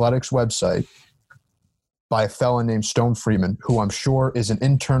your athletics website by a fellow named Stone Freeman, who I'm sure is an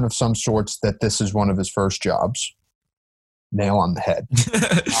intern of some sorts, that this is one of his first jobs. Nail on the head.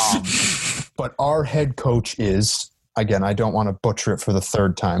 But our head coach is, again, I don't want to butcher it for the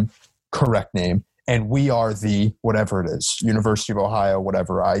third time, correct name. And we are the, whatever it is, University of Ohio,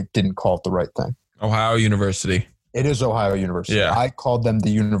 whatever. I didn't call it the right thing. Ohio University. It is Ohio University. Yeah. I called them the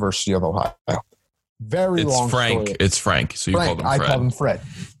University of Ohio. Very long Frank. story. It's Frank. So you called him Fred. I called him Fred.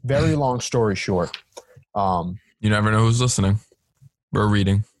 Very long story short. You never know who's listening or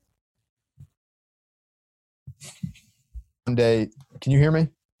reading. One day, can you hear me?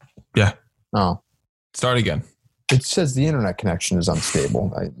 Yeah. Oh. Start again. It says the internet connection is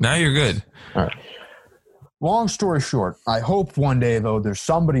unstable. Now you're good. All right. Long story short, I hope one day, though, there's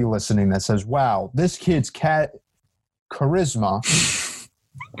somebody listening that says, wow, this kid's charisma,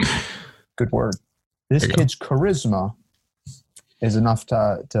 good word, this kid's charisma is enough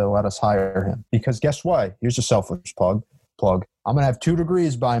to let us hire him. Because guess what? Here's a selfish plug. I'm going to have 2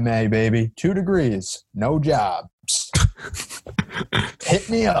 degrees by May, baby. 2 degrees. No jobs. Hit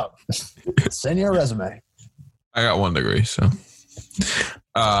me up. Send your resume. I got 1 degree, so.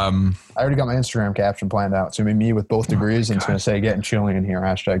 I already got my Instagram caption planned out. It's going to be me with both degrees, and it's going to say getting chilly in here,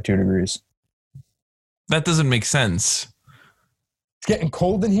 #2 degrees. That doesn't make sense. It's getting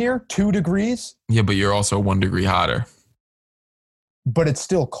cold in here, 2 degrees. Yeah, but you're also 1 degree hotter. But it's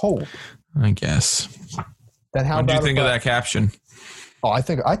still cold. I guess. Then how what do you think of that caption? Oh, I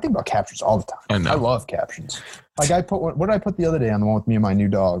think about captions all the time. I know. I love captions. What did I put the other day on the one with me and my new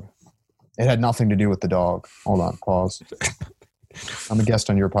dog? It had nothing to do with the dog. Hold on, pause. I'm a guest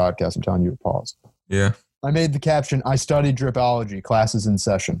on your podcast. I'm telling you to pause. Yeah. I made the caption, I studied dripology, classes in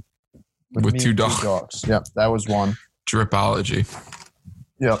session. With 2 dogs. Yep, that was one. Dripology.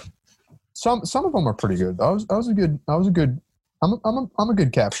 Yep. Some of them are pretty good. I was a good. I'm a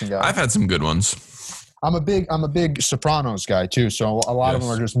good caption guy. I've had some good ones. I'm a big Sopranos guy too. So a lot of them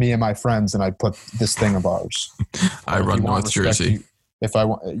are just me and my friends, and I put this thing of ours. I run North Jersey. If I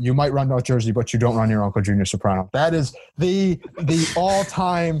want, you might run North Jersey, but you don't run your Uncle Junior Soprano. That is the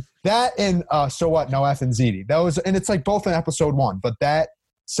all-time. That and So What? No F and ZD. That was, and it's like both in episode 1, but that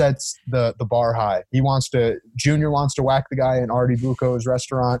sets the bar high. Junior wants to whack the guy in Artie Bucco's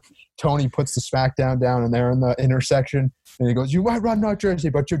restaurant. Tony puts the smackdown down, and they're in the intersection, and he goes, "You might run North Jersey,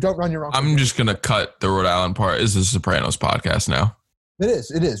 but you don't run your Uncle." I'm just gonna cut the Rhode Island part. Is the Sopranos podcast now? It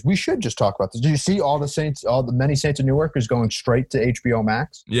is. We should just talk about this. Did you see all the many Saints of Newark is going straight to HBO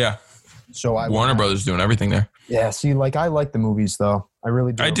Max? Yeah. So Warner Brothers doing everything there. Yeah. See, like I like the movies though. I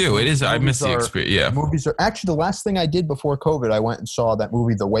really do. I do. It is. I miss the experience. Yeah. Movies are actually the last thing I did before COVID. I went and saw that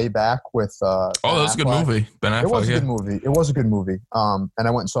movie, The Way Back, with. Oh, that was a good movie. Ben Affleck. It was a good movie. It was a good movie. And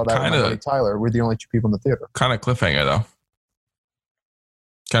I went and saw that with my buddy Tyler. We're the only 2 people in the theater. Kind of cliffhanger though.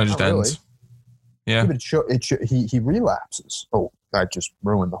 Kind of just ends. Yeah. But he relapses. Oh, that just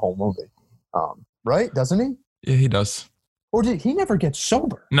ruined the whole movie. Right? Doesn't he? Yeah, he does. Or he never gets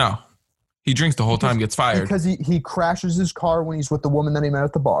sober? No. He drinks the whole time, gets fired. Because he crashes his car when he's with the woman that he met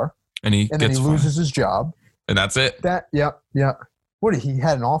at the bar. And then he loses his job. And that's it? Yeah. What, he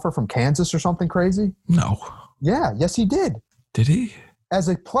had an offer from Kansas or something crazy? No. Yeah, yes he did. Did he? As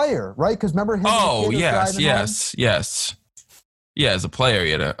a player, right? Because remember him? Oh, yes. Yeah, as a player, he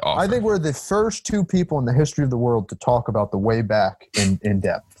had an offer. I think we're the first 2 people in the history of the world to talk about The Way Back in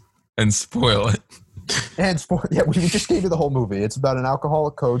depth. And spoil it. Yeah, we just gave you the whole movie. It's about an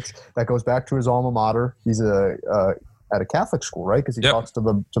alcoholic coach that goes back to his alma mater. He's at a Catholic school, right? Because he talks to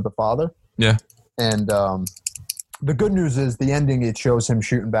the father. Yeah. And the good news is the ending, it shows him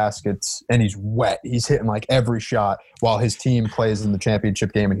shooting baskets, and he's wet. He's hitting like every shot while his team plays in the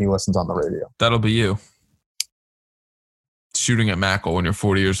championship game, and he listens on the radio. That'll be you. Shooting at Mackle when you're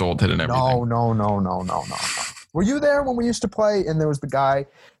 40 years old, hitting everything. No. Were you there when we used to play and there was the guy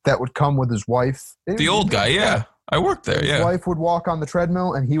that would come with his wife? The old guy, yeah. I worked there, His wife would walk on the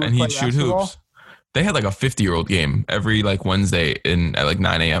treadmill and he'd shoot hoops. They had like a 50-year-old game every like Wednesday at like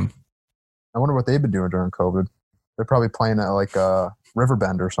 9 a.m. I wonder what they've been doing during COVID. They're probably playing at like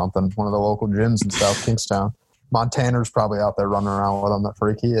Riverbend or something, one of the local gyms in South Kingstown. Montana's probably out there running around with him. That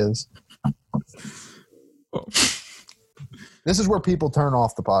freak he is. This is where people turn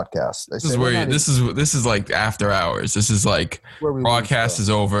off the podcast. This is like after hours. This is like broadcast is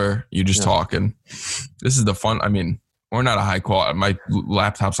over. You just talking. This is the fun. I mean, we're not a high quality. My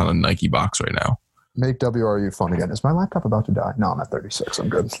laptop's on a Nike box right now. Make WRU fun again. Is my laptop about to die? No, I'm at 36. I'm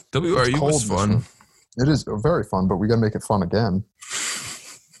good. WRU was fun. It is very fun, but we got to make it fun again.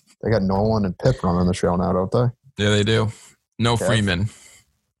 They got Nolan and Pip running the show now, don't they? Yeah, they do. No Freeman.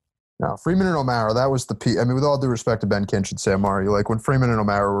 No, Freeman and O'Mara, that was the peak. I mean, with all due respect to Ben Kinch and Sam Murray, like when Freeman and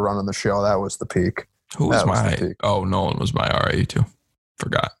O'Mara were running the show, that was the peak. Who was my? Oh, Nolan was my RA too.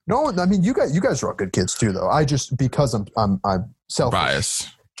 Forgot. Nolan. I mean, you guys are all good kids too, though. I just because I'm selfish. Bias.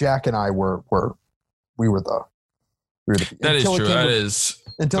 Jack and I were the. That is true. That is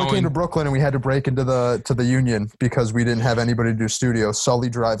until it came to Brooklyn and we had to break into the Union because we didn't have anybody to do studio. Sully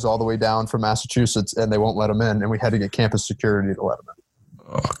drives all the way down from Massachusetts and they won't let him in, and we had to get campus security to let him in.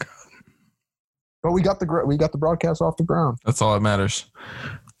 Oh God. But we got the broadcast off the ground. That's all that matters.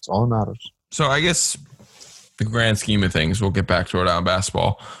 That's all that matters. So I guess the grand scheme of things, we'll get back to Rhode Island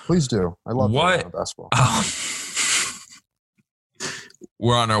basketball. Please do. I love Rhode Island basketball.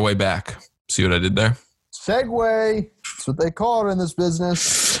 We're on our way back. See what I did there? Segue. That's what they call it in this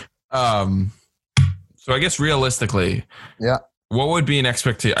business. So I guess realistically, yeah. What would be an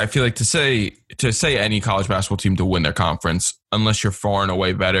expectation? I feel like to say any college basketball team to win their conference, unless you're far and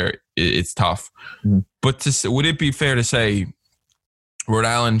away better, it's tough. Mm-hmm. But would it be fair to say Rhode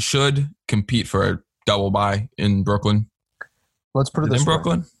Island should compete for a double bye in Brooklyn? Let's put it this way. In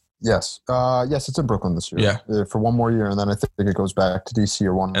Brooklyn? Yes. Yes, it's in Brooklyn this year. Yeah. For one more year, and then I think it goes back to DC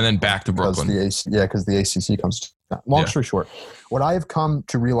or one. And then back to Brooklyn. Because the ACC comes. Long story short, what I have come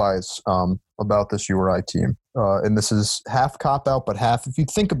to realize about this URI team, and this is half cop-out, but half, if you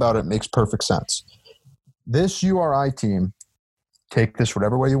think about it, makes perfect sense. This URI team, take this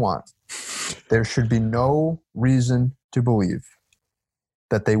whatever way you want, there should be no reason to believe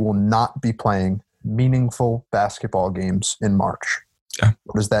that they will not be playing meaningful basketball games in March. Yeah.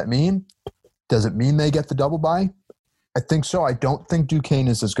 What does that mean? Does it mean they get the double bye? I think so. I don't think Duquesne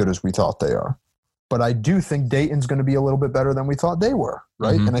is as good as we thought they are. But I do think Dayton's going to be a little bit better than we thought they were,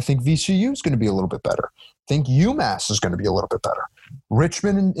 right? Mm-hmm. And I think VCU is going to be a little bit better. I think UMass is going to be a little bit better.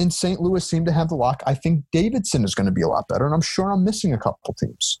 Richmond and St. Louis seem to have the lock. I think Davidson is going to be a lot better, and I'm sure I'm missing a couple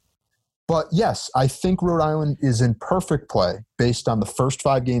teams. But yes, I think Rhode Island is in perfect play based on the first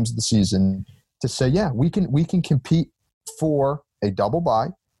 5 games of the season to say, yeah, we can compete for a double bye.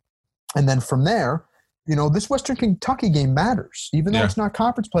 And then from there, this Western Kentucky game matters. Even though it's not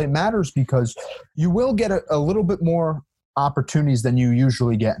conference play, it matters because you will get a little bit more opportunities than you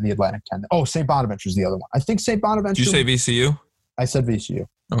usually get in the Atlantic 10. Oh, St. Bonaventure's the other one. I think St. Bonaventure. Did you say VCU? I said VCU.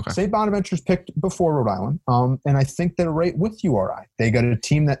 Okay. St. Bonaventure's picked before Rhode Island, and I think they're right with URI. They got a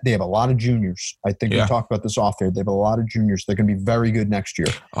team that they have a lot of juniors. I think we talked about this off air. They have a lot of juniors. They're going to be very good next year.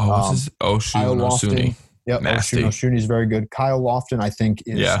 Oh, this is Oshun Osuni. Yep, Nasty. Oshun is very good. Kyle Lofton, I think,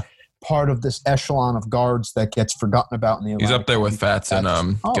 is part of this echelon of guards that gets forgotten about in the Atlantic. He's up there with Fats and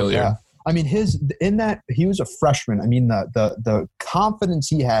Gilliard. Yeah. I mean, he was a freshman. I mean, the confidence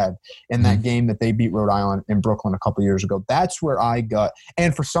he had in that game that they beat Rhode Island in Brooklyn a couple years ago, that's where I got.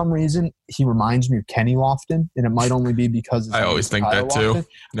 And for some reason, he reminds me of Kenny Lofton, and it might only be because I always think Kyle that too. Lofton.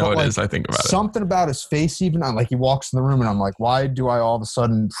 No, but it is. I think about something about his face, even like he walks in the room, and I'm like, why do I all of a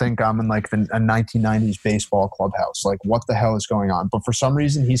sudden think I'm in like a 1990s baseball clubhouse? Like, what the hell is going on? But for some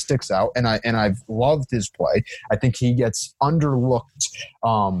reason, he sticks out, and I've loved his play. I think he gets underlooked.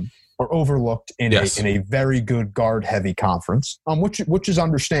 Or overlooked in a very good guard-heavy conference, which is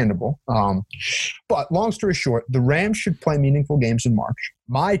understandable. But long story short, the Rams should play meaningful games in March.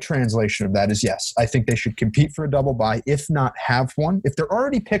 My translation of that is yes. I think they should compete for a double bye, if not have one. If they're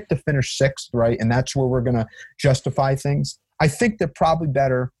already picked to finish 6th, right, and that's where we're going to justify things, I think they're probably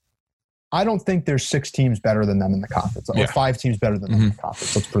better. I don't think there's 6 teams better than them in the conference, or 5 teams better than them in the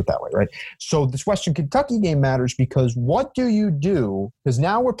conference. Let's put it that way, right? So this Western Kentucky game matters because what do you do? Because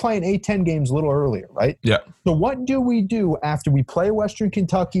now we're playing A-10 games a little earlier, right? Yeah. So what do we do after we play Western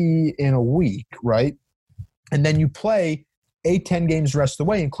Kentucky in a week, right? And then you play A-10 games the rest of the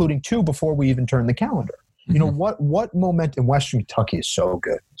way, including 2 before we even turn the calendar. You know, what momentum? Western Kentucky is so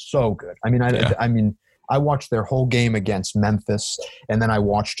good. So good. I mean, I watched their whole game against Memphis, and then I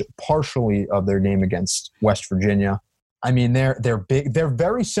watched partially of their game against West Virginia. I mean, they're big. They're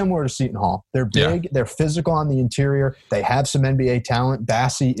very similar to Seton Hall. They're big. They're physical on the interior. They have some NBA talent.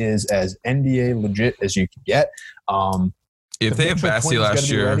 Bassey is as NBA legit as you can get. If they have Bassey last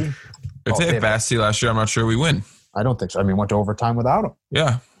year, I'm not sure we win. I don't think so. I mean, went to overtime without him.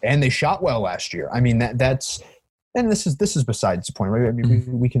 Yeah, and they shot well last year. I mean, that's. And this is besides the point, right? I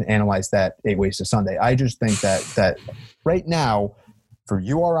mean, we can analyze that 8 ways to Sunday. I just think that right now, for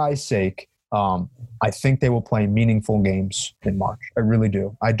URI's sake, I think they will play meaningful games in March. I really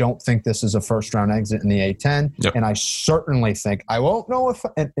do. I don't think this is a first-round exit in the A-10, and I certainly think I won't know if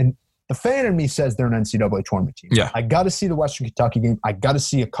and the fan in me says they're an NCAA tournament team. Yeah, I got to see the Western Kentucky game. I got to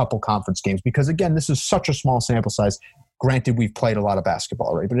see a couple conference games because again, this is such a small sample size. Granted, we've played a lot of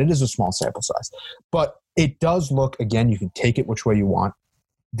basketball, right? But it is a small sample size. But it does look, again, you can take it which way you want.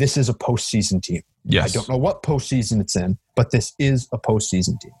 This is a postseason team. Yes. I don't know what postseason it's in, but this is a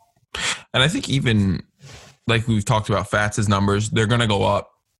postseason team. And I think even like we've talked about Fats' numbers, they're going to go up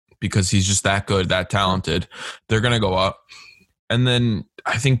because he's just that good, that talented. They're going to go up. And then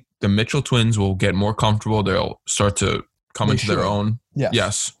I think the Mitchell twins will get more comfortable. They'll start to come into their own.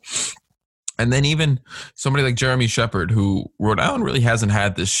 Yes. And then even somebody like Jeremy Shepard, who Rhode Island really hasn't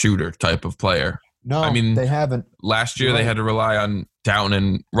had this shooter type of player. No, I mean, they haven't. Last year they had to rely on Down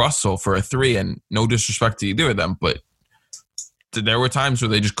and Russell for a 3, and no disrespect to either of them, but there were times where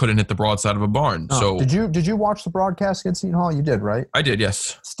they just couldn't hit the broadside of a barn. So did you watch the broadcast against Seton Hall? You did, right? I did,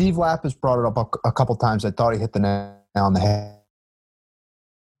 yes. Steve Lapp has brought it up a couple times. I thought he hit the nail on the head.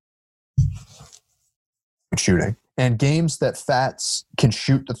 Shooting and games that Fats can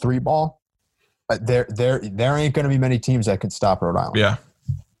shoot the 3 ball. There ain't going to be many teams that can stop Rhode Island. Yeah,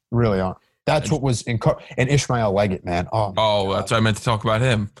 really aren't. That's what was and Ishmael Leggett, man. Oh, that's what I meant to talk about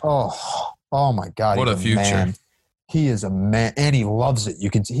him. Oh my God! What a future! Man. He is a man, and he loves it. You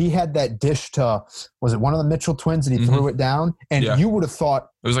can see he had that dish to was it one of the Mitchell twins, and he threw it down, and you would have thought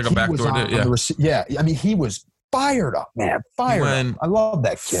it was like a backdoor. Yeah, I mean he was fired up, man. Fired up. I love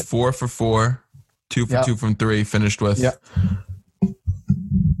that kid. 4 for 4, 2 for 2 from 3. Finished with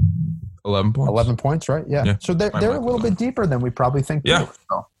 11 points. 11 points, right? Yeah. So they're a little bit deeper than we probably think. Yeah.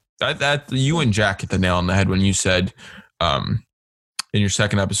 That you and Jack hit the nail on the head when you said in your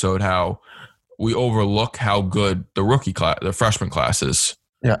second episode how we overlook how good the rookie class, the freshman class is.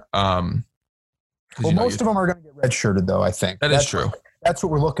 Yeah. Most of them are going to get redshirted, though, I think. That's true. That's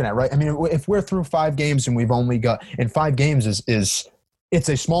what we're looking at, right? I mean, if we're through 5 games and we've only got – and 5 games is it's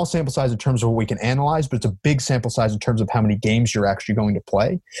a small sample size in terms of what we can analyze, but it's a big sample size in terms of how many games you're actually going to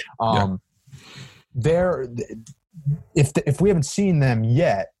play. If we haven't seen them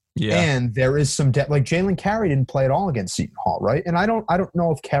yet, Yeah. And there is some depth. Like Jalen Carey didn't play at all against Seton Hall, right? And I don't know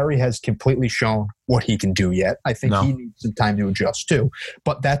if Carey has completely shown what he can do yet. I think he needs some time to adjust too.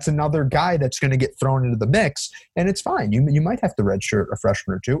 But that's another guy that's going to get thrown into the mix, and it's fine. You might have to redshirt a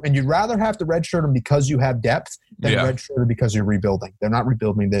freshman or two, and you'd rather have to redshirt them because you have depth than redshirt them because you're rebuilding. They're not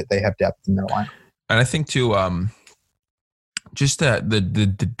rebuilding; they have depth in their line. And I think too, just that the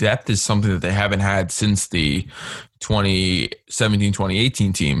depth is something that they haven't had since the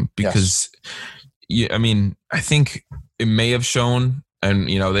 2017-2018 team, because I think it may have shown, and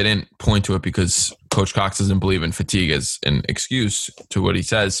they didn't point to it because Coach Cox doesn't believe in fatigue as an excuse to what he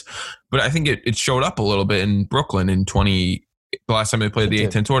says, but I think it showed up a little bit in Brooklyn the last time they played the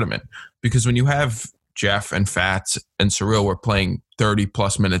A-10 tournament, because when you have Jeff and Fats and Surreal were playing 30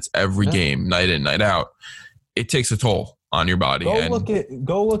 plus minutes every game, night in, night out, it takes a toll on your body.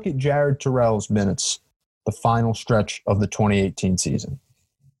 Go look at Jared Terrell's minutes, the final stretch of the 2018 season.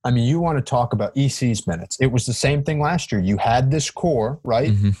 I mean, you want to talk about EC's minutes. It was the same thing last year. You had this core,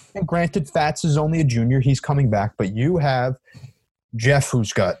 right? Mm-hmm. And granted, Fats is only a junior. He's coming back. But you have Jeff,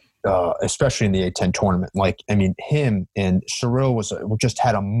 who's got, especially in the A-10 tournament, him and Surreal just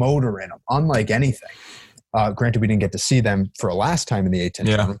had a motor in him, unlike anything. Granted, we didn't get to see them for a last time in the A-10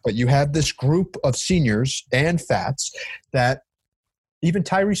 tournament, but you have this group of seniors and Fats that even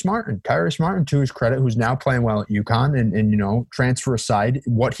Tyrese Martin, to his credit, who's now playing well at UConn and transfer aside,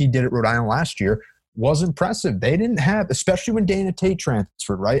 what he did at Rhode Island last year was impressive. They didn't have, especially when Dana Tate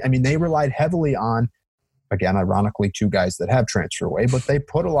transferred, right? I mean, they relied heavily on, again, ironically, two guys that have transferred away, but they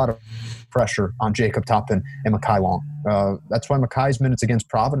put a lot of pressure on Jacob Toppin and Mekhi Long. That's why Mekhi's minutes against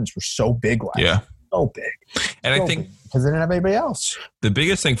Providence were so big last year. So big. And I think because they didn't have anybody else. The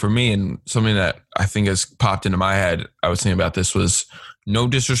biggest thing for me, and something that I think has popped into my head, I was thinking about this, was no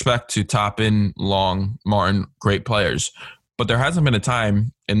disrespect to Toppin, Long, Martin, great players, but there hasn't been a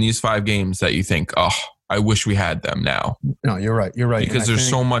time in these 5 games that you think, oh, I wish we had them now. No, you're right. Because there's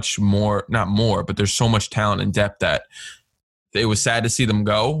so much more, not more, but there's so much talent and depth that it was sad to see them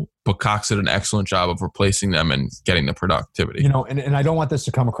go, but Cox did an excellent job of replacing them and getting the productivity. And I don't want this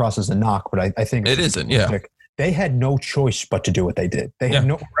to come across as a knock, but I think it isn't. Yeah. They had no choice but to do what they did. They had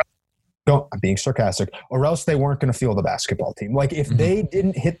I'm being sarcastic, or else they weren't going to field the basketball team. Like if they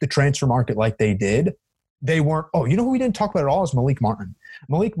didn't hit the transfer market like they did, they weren't. Oh, who we didn't talk about at all is Malik Martin.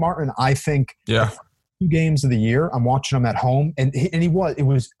 Malik Martin, I think, 2 games of the year, I'm watching him at home, and it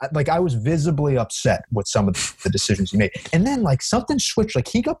was like I was visibly upset with some of the decisions he made. And then something switched. Like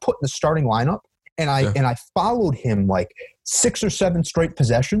he got put in the starting lineup, and I followed him 6 or 7 straight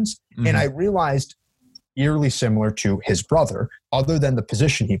possessions, and I realized, eerily similar to his brother, other than the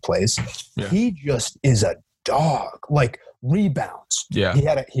position he plays, he just is a dog. Rebounds. Yeah,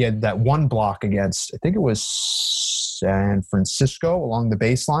 he had that one block against, I think it was San Francisco along the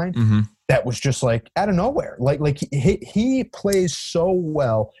baseline. Mm-hmm. That was just out of nowhere. He plays so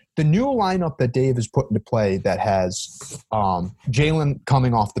well. The new lineup that Dave has put into play that has Jalen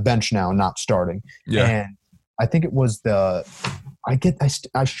coming off the bench now, not starting. Yeah. And I think it was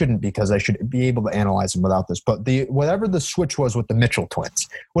I shouldn't, because I should be able to analyze them without this, but whatever the switch was with the Mitchell twins,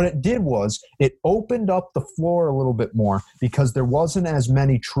 what it did was it opened up the floor a little bit more because there wasn't as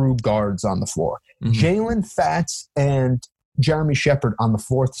many true guards on the floor. Mm-hmm. Jalen, Fats, and Jeremy Shepard on the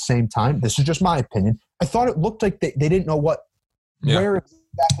floor at the same time. This is just my opinion. I thought it looked like they didn't know where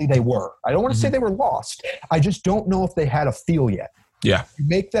exactly they were. I don't want to say they were lost. I just don't know if they had a feel yet. Yeah. You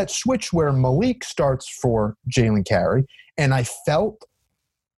make that switch where Malik starts for Jalen Carey, and I felt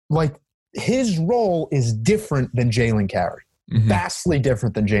like his role is different than Jalen Carey. Mm-hmm. Vastly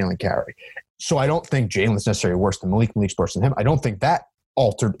different than Jalen Carey. So I don't think Jalen's necessarily worse than Malik. Malik's worse than him. I don't think that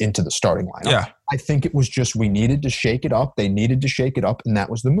altered into the starting lineup. Yeah. I think it was just we needed to shake it up. They needed to shake it up, and that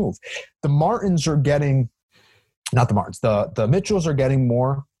was the move. The Martins are getting – not the Martins. The Mitchells are getting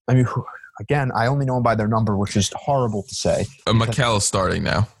more – I mean, again, I only know them by their number, which is horrible to say. Mikal is starting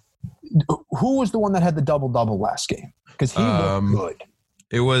now. Who was the one that had the double-double last game? Because he looked good.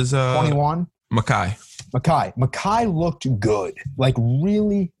 It was 21? Mekhi looked good.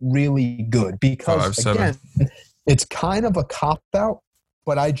 Really, really good. Because, again, it's kind of a cop-out,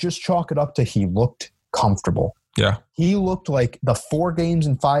 but I just chalk it up to he looked comfortable. Yeah. He looked like the 4 games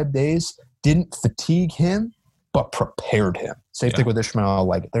in 5 days didn't fatigue him, but prepared him. Same thing with Ishmael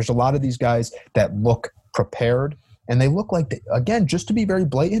Leggett. There's a lot of these guys that look prepared, and they look like, again, just to be very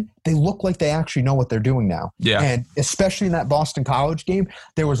blatant, they look like they actually know what they're doing now. Yeah. And especially in that Boston College game,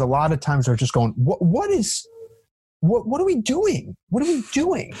 there was a lot of times they're just going, what are we doing? What are we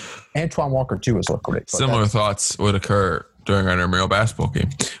doing? Antoine Walker, too, has looked great. Similar thoughts would occur during our intramural basketball game.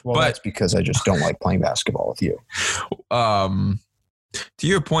 Well, that's because I just don't like playing basketball with you. To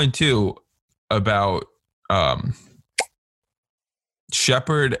your point too about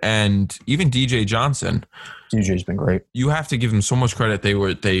Shepard and even DJ Johnson. DJ's been great. You have to give them so much credit.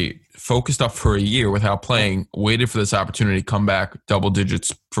 They focused up for a year without playing, waited for this opportunity to come back double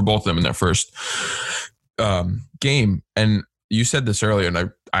digits for both of them in their first game. And you said this earlier,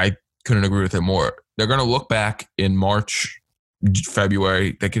 and I couldn't agree with it more. They're going to look back in March,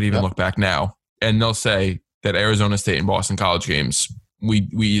 February. They could even look back now, and they'll say that Arizona State and Boston College games, we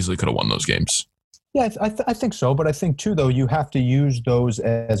easily could have won those games. Yeah, I think so. But I think, too, though, you have to use those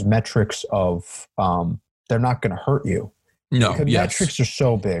as metrics of they're not going to hurt you. No, because metrics are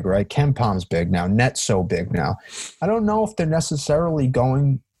so big, right? KenPom's big now. Net's so big now. I don't know if they're necessarily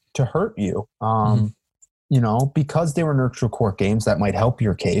going to hurt you. You know, because they were neutral court games, that might help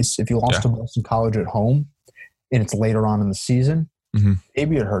your case. If you lost to Boston College at home and it's later on in the season,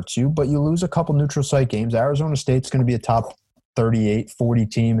 maybe it hurts you. But you lose a couple neutral site games. Arizona State's going to be a top 38, 40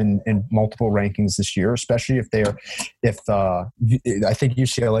 team in multiple rankings this year, especially if I think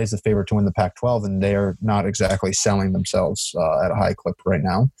UCLA is the favorite to win the Pac-12, and they're not exactly selling themselves at a high clip right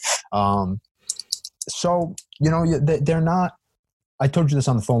now. So, you know, they're not – I told you this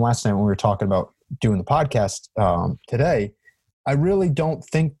on the phone last night when we were talking about doing the podcast today. I really don't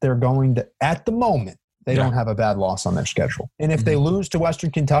think they're going to – at the moment, they don't have a bad loss on their schedule. And if they lose to Western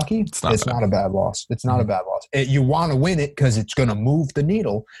Kentucky, it's not a bad loss. It's not a bad loss. You want to win it because it's going to move the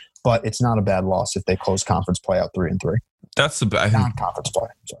needle, but it's not a bad loss if they close conference play out 3-3. That's the non-conference play.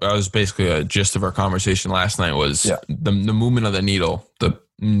 That was basically a gist of our conversation last night was the movement of the needle, the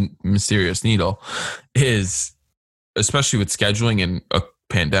mysterious needle, is, especially with scheduling and a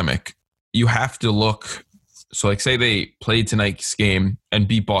pandemic, you have to look. So, like, say they played tonight's game and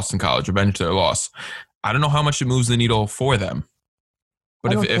beat Boston College, avenged their loss. I don't know how much it moves the needle for them.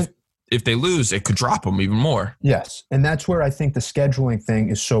 But if they lose, it could drop them even more. Yes. And that's where I think the scheduling thing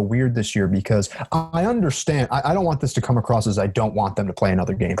is so weird this year, because I understand. I don't want this to come across as I don't want them to play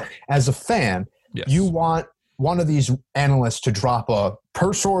another game. As a fan, you want one of these analysts to drop a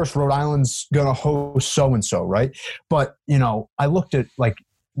per source, Rhode Island's going to host so-and-so, right? But, you know, I looked at, like,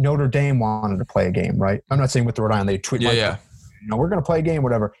 Notre Dame wanted to play a game, right? I'm not saying with the Rhode Island. They tweet, you know, we're going to play a game,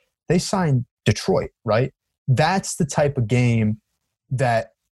 whatever. They signed Detroit, right? That's the type of game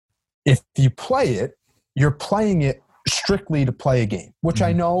that if you play it, you're playing it strictly to play a game, which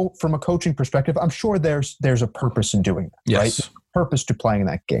I know from a coaching perspective, I'm sure there's a purpose in doing that, right? There's a purpose to playing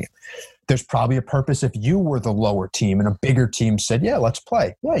that game. There's probably a purpose if you were the lower team and a bigger team said, yeah, let's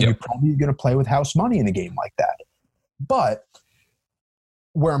play. Yeah, you're probably going to play with house money in a game like that. But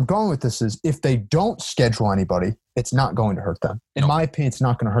where I'm going with this is if they don't schedule anybody, it's not going to hurt them. In my opinion, it's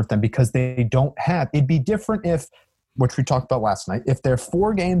not going to hurt them because they don't have – it'd be different if, which we talked about last night, if there are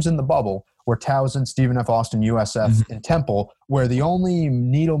 4 games in the bubble where Towson, Stephen F. Austin, USF, and Temple, where the only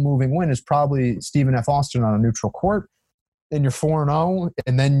needle-moving win is probably Stephen F. Austin on a neutral court, and you're 4-0,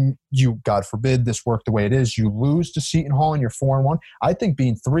 and then you, God forbid, this work the way it is, you lose to Seton Hall and you're 4-1. I think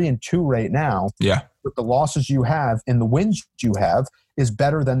being 3-2 right now, with the losses you have and the wins you have, is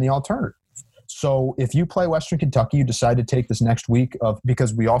better than the alternative. So if you play Western Kentucky, you decide to take this next week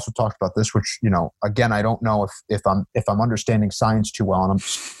because we also talked about this, which, you know, again, I don't know if I'm understanding science too well, and I'm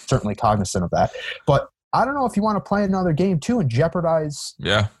certainly cognizant of that. But I don't know if you want to play another game too and jeopardize,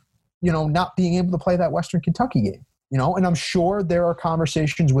 you know, not being able to play that Western Kentucky game. You know, and I'm sure there are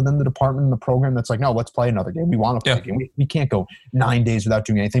conversations within the department and the program that's like, no, let's play another game. We want to play a game. We can't go 9 days without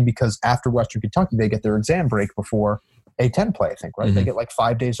doing anything because after Western Kentucky, they get their exam break before A-10 play, I think, right? They get like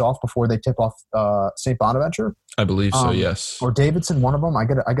 5 days off before they tip off St. Bonaventure. I believe so, yes. Or Davidson, one of them. I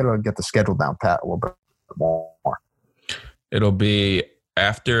gotta get the schedule down pat a little bit more. It'll be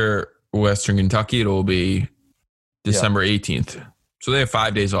after Western Kentucky. It'll be December 18th. So they have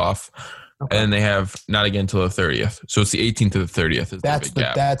 5 days off. Okay. And they have not again until the 30th. So it's the 18th to the 30th.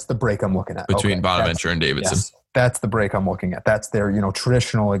 That's the break I'm looking at. Between Bonaventure and Davidson. Yes, that's the break I'm looking at. That's their, you know,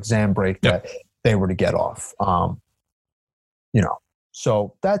 traditional exam break that they were to get off. You know,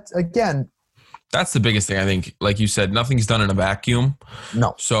 so that's, again. That's the biggest thing, I think. Like you said, nothing's done in a vacuum.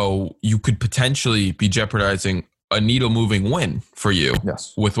 No. So you could potentially be jeopardizing a needle-moving win for you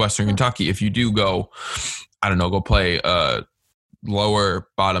with Western Kentucky. If you do go, I don't know, go play lower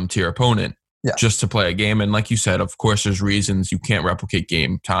bottom tier opponent just to play a game. And like you said, of course, there's reasons you can't replicate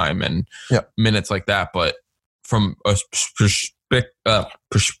game time and minutes like that. But from a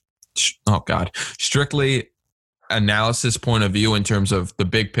strictly analysis point of view in terms of the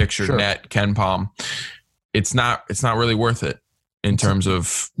big picture, net, KenPom, it's not really worth it in terms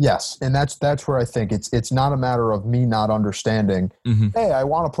of. Yes. And that's where I think it's not a matter of me not understanding, hey, I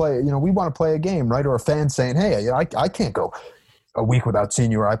want to play, you know, we want to play a game, right? Or a fan saying, hey, I can't go. a week without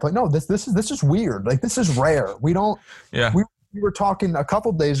seeing you or I play. No, this is weird. Like, this is rare. We don't. Yeah. We were talking a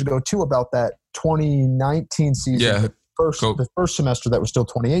couple days ago too about that 2019 season. Yeah. The first semester that was still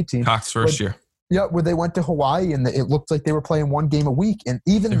 2018. Cox first year. Yeah, where they went to Hawaii and it looked like they were playing one game a week, and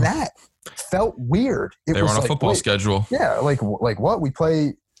even that felt weird. They were on a football schedule. Yeah, like what? We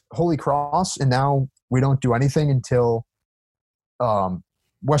play Holy Cross, and now we don't do anything until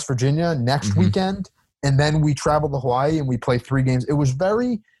West Virginia next weekend, and then we travel to Hawaii and we play 3 games. It was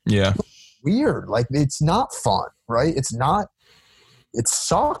very weird. Like, it's not fun, right? It's not. It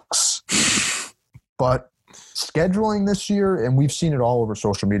sucks, but scheduling this year, and we've seen it all over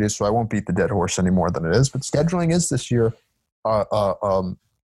social media, so I won't beat the dead horse any more than it is, but scheduling is this year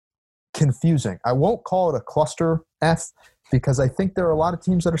confusing. I won't call it a cluster F because I think there are a lot of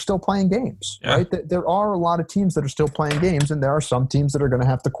teams that are still playing games, right? There are a lot of teams that are still playing games, and there are some teams that are going to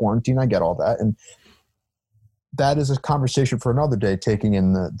have to quarantine. I get all that, and that is a conversation for another day, taking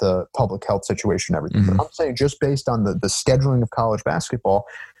in the public health situation and everything. But I'm saying just based on the scheduling of college basketball,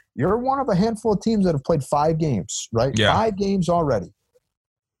 you're one of a handful of teams that have played 5 games, right? Yeah. 5 games already.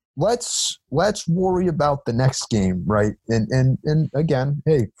 Let's worry about the next game, right? And again,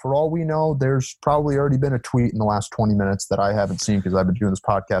 hey, for all we know, there's probably already been a tweet in the last 20 minutes that I haven't seen because I've been doing this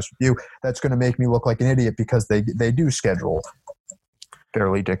podcast with you that's going to make me look like an idiot because they do schedule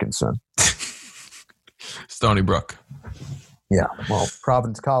Fairleigh Dickinson. Stony Brook. Yeah, well,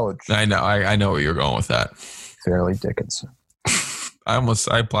 Providence College. I know. I know where you're going with that. Fairleigh Dickinson.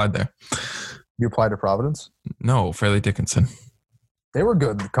 I applied there. You applied to Providence? No, Fairleigh Dickinson. They were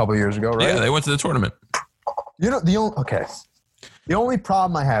good a couple of years ago, right? Yeah, they went to the tournament. You know, the only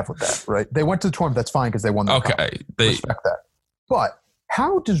problem I have with that, right? They went to the tournament. That's fine because they won the Okay. respect that. But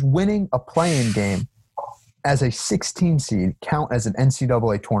how does winning a play-in game as a 16 seed count as an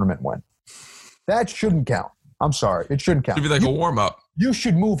NCAA tournament win? That shouldn't count. I'm sorry. It shouldn't count. It should be like a warm-up. You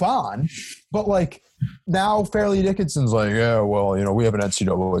should move on. But, like, now Fairleigh Dickinson's like, yeah, well, you know, we have an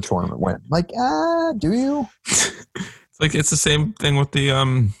NCAA tournament win. Like, do you? It's the same thing with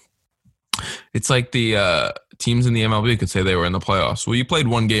the it's like the teams in the MLB could say they were in the playoffs. Well, you played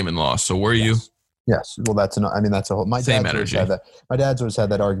 1 game and lost, so where are you? Yes. Well, that's a whole. My Same dad's energy. always had that. My dad's always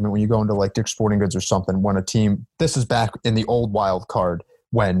had that argument when you go into like Dick's Sporting Goods or something. When a team, this is back in the old wild card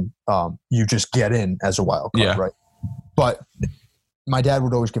when you just get in as a wild card, right? But my dad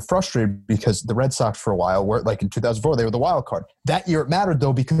would always get frustrated because the Red Sox for a while were like in 2004, they were the wild card. That year it mattered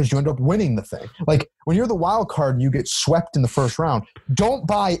though because you end up winning the thing. Like when you're the wild card and you get swept in the first round, don't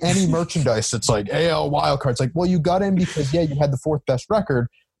buy any merchandise that's like AL wild card. It's like, well, you got in because you had the 4th best record,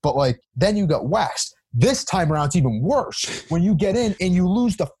 but like then you got waxed. This time around it's even worse. When you get in and you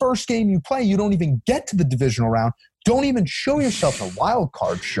lose the first game you play, you don't even get to the divisional round. Don't even show yourself a wild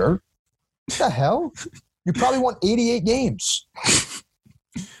card shirt. What the hell? You probably won 88 games.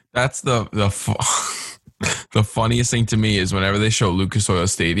 That's the funniest thing to me is whenever they show Lucas Oil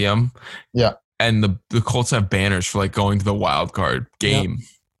Stadium, and the Colts have banners for like going to the wild card game.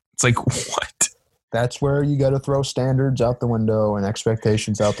 It's like, what? That's where you got to throw standards out the window and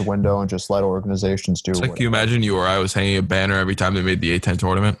expectations out the window and just let organizations do. It's like, can you imagine you or I was hanging a banner every time they made the A10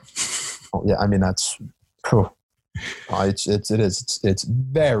 tournament? Oh, yeah, I mean that's. It's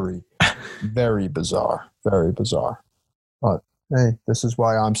very, very bizarre. Very bizarre. But hey, this is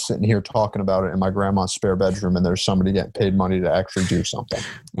why I'm sitting here talking about it in my grandma's spare bedroom, and there's somebody getting paid money to actually do something.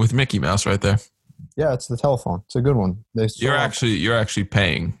 With Mickey Mouse right there. Yeah, it's the telephone. It's a good one. You're actually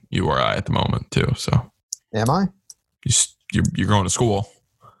paying URI at the moment too. So am I? You're going to school.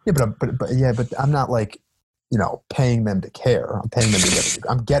 Yeah, but I'm not like, paying them to care. I'm paying them to get.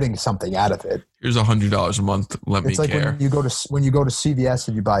 I'm getting something out of it. Here's $100 a month. Let me care. It's like when you go to CVS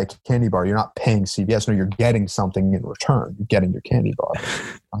and you buy a candy bar, you're not paying CVS. No, you're getting something in return. You're getting your candy bar.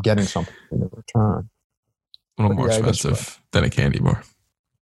 I'm getting something in return. A little more expensive than a candy bar.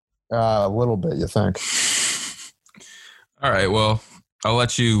 A little bit, you think? All right. Well, I'll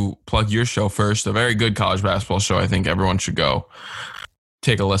let you plug your show first. A very good college basketball show. I think everyone should go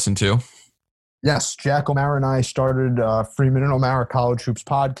take a listen to. Yes, Jack O'Mara and I started Freeman and O'Mara College Hoops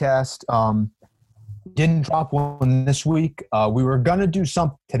podcast. Didn't drop one this week. We were going to do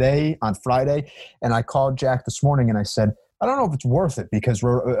something today on Friday, and I called Jack this morning and I said, I don't know if it's worth it because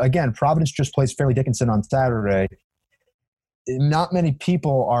Providence just plays Fairleigh Dickinson on Saturday. not many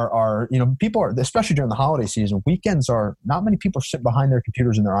people are people are, especially during the holiday season, weekends are, not many people are sitting behind their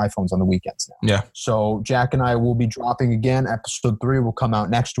computers and their iPhones on the weekends now. Yeah. So Jack and I will be dropping again. Episode 3 will come out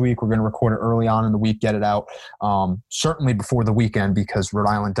next week. We're going to record it early on in the week, get it out certainly before the weekend, because Rhode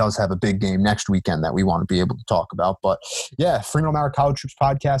Island does have a big game next weekend that we want to be able to talk about. But yeah, Freeman O'Mara College Hoops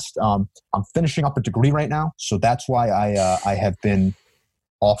podcast. I'm finishing up a degree right now, so that's why I have been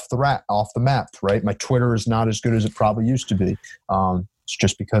off the map, right? My Twitter is not as good as it probably used to be. It's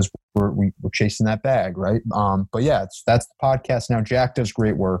just because we're chasing that bag, right? But yeah, that's the podcast now. Jack does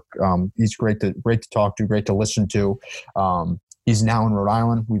great work. He's great to talk to, great to listen to. He's now in Rhode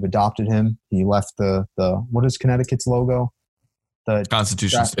Island. We've adopted him. He left the what is Connecticut's logo? The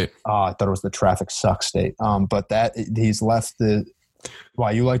Constitution State. I thought it was the traffic sucks state. But that he's left the. Why,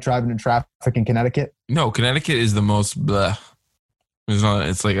 you like driving in traffic in Connecticut? No, Connecticut is the most bleh.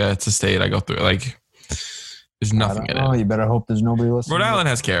 It's a state I go through. Like, there's nothing in it. You better hope there's nobody listening. Rhode Island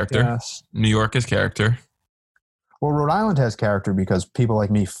has character. Yes. New York has character. Well, Rhode Island has character because people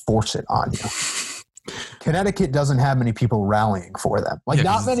like me force it on you. Connecticut doesn't have many people rallying for them. Like,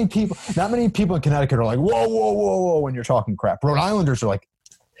 not many people in Connecticut are like, whoa, when you're talking crap. Rhode Islanders are like,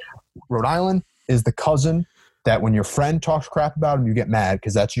 Rhode Island is the cousin that when your friend talks crap about him, you get mad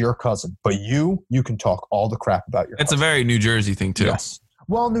because that's your cousin. But you can talk all the crap about your cousin. It's a very New Jersey thing too. Yes.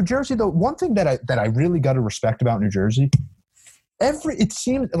 Well, New Jersey, though, one thing that I really got to respect about New Jersey, it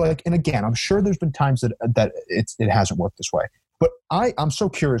seems like, and again, I'm sure there's been times that it hasn't worked this way. But I'm so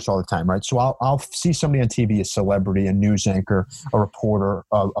curious all the time, right? So I'll see somebody on TV, a celebrity, a news anchor, a reporter,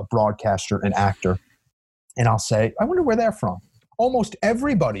 a broadcaster, an actor, and I'll say, I wonder where they're from. Almost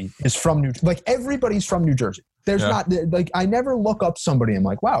everybody is from everybody's from New Jersey. There's not like, I never look up somebody and I'm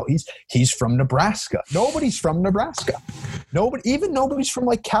like, wow, he's from Nebraska. Nobody's from Nebraska. Nobody's from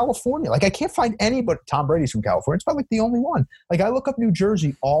like California. Like, I can't find anybody. Tom Brady's from California. It's probably like the only one. Like, I look up New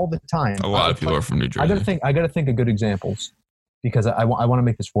Jersey all the time. A lot of people are from New Jersey. I gotta think of good examples because I want to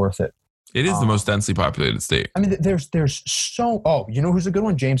make this worth it. It is the most densely populated state. I mean, there's you know who's a good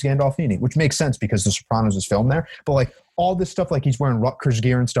one? James Gandolfini, which makes sense because The Sopranos is filmed there. But like all this stuff, like he's wearing Rutgers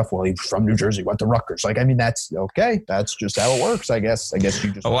gear and stuff. Well, he's from New Jersey, went to Rutgers. Like, I mean, that's okay. That's just how it works, I guess. You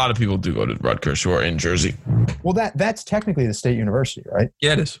just. A lot of people do go to Rutgers who are in Jersey. Well, that's technically the state university, right?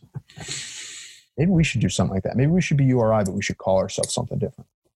 Yeah, it is. Maybe we should do something like that. Maybe we should be URI, but we should call ourselves something different.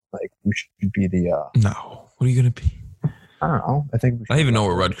 Like, we should be the. No, what are you gonna be? I don't know. I don't even know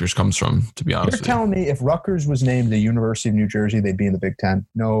where Rutgers comes from, to be honest. You're telling me if Rutgers was named the University of New Jersey, they'd be in the Big Ten?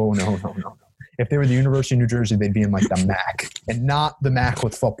 No. If they were the University of New Jersey, they'd be in like the MAC, and not the MAC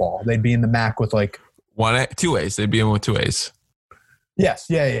with football. They'd be in the MAC with like 2 A's. They'd be in with 2 A's. Yes.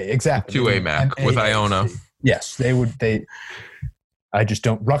 Yeah. Exactly. 2A MAC with Iona. Yes, they would. I just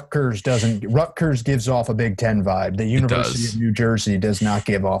don't. Rutgers gives off a Big Ten vibe. The University of New Jersey does not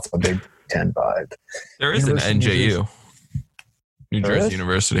give off a Big Ten vibe. There is an NJU. New Jersey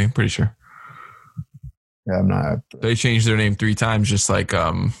University, I'm pretty sure. Yeah, I'm not. They changed their name 3 times, just like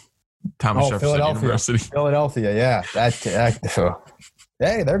Thomas Jefferson University. Philadelphia, yeah.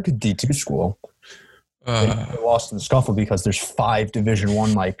 Hey, they're a good D2 school. They lost in the scuffle because there's 5 Division I,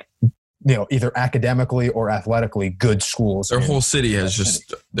 like, either academically or athletically good schools. Their whole city has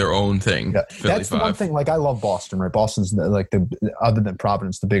just their own thing. Yeah. That's the one thing. Like, I love Boston, right? Boston's other than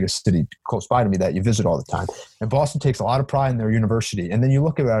Providence, the biggest city close by to me that you visit all the time. And Boston takes a lot of pride in their university. And then you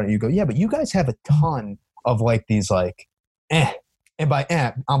look at it and you go, yeah, but you guys have a ton of like these like, And by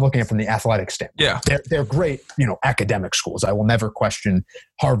I'm looking at it from the athletic standpoint. Yeah. They're great, academic schools. I will never question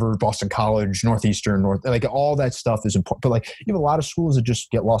Harvard, Boston College, Northeastern, like all that stuff is important. But like you have a lot of schools that just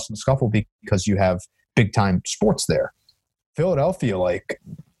get lost in the scuffle because you have big time sports there. Philadelphia, like,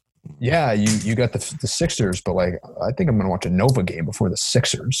 yeah, you got the Sixers, but like I think I'm going to watch a Nova game before the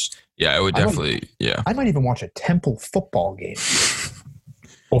Sixers. Yeah, I would definitely. I might even watch a Temple football game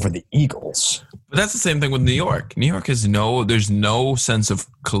over the Eagles. But that's the same thing with New York. New York has there's no sense of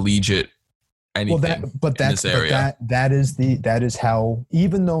collegiate anything in this area. That is how,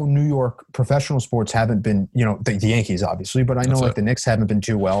 even though New York professional sports haven't been, the Yankees obviously, but I know the Knicks haven't been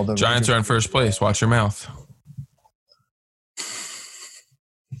too well. The Giants are in first place. Watch your mouth.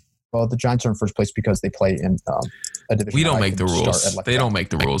 Well, the Giants are in first place because they play in a division. We don't make the rules. They don't make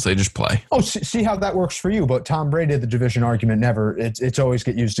the rules. They just play. Oh, see how that works for you. But Tom Brady, the division argument never. It's always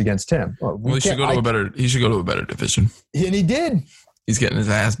get used against him. He should go to a better division. And he did. He's getting his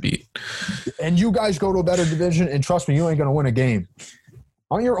ass beat. And you guys go to a better division, and trust me, you ain't going to win a game.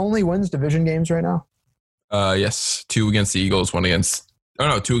 Aren't your only wins division games right now? Yes, 2 against the Eagles, 2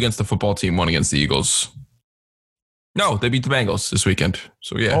 against the football team, 1 against the Eagles. No, they beat the Bengals this weekend.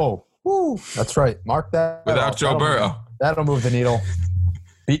 So, yeah. Oh, that's right. Mark that. Without Joe Burrow. That'll move the needle.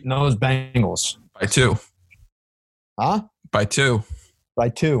 Beating those Bengals. By 2. Huh? By 2. By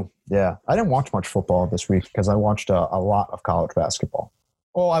 2. Yeah. I didn't watch much football this week because I watched a lot of college basketball.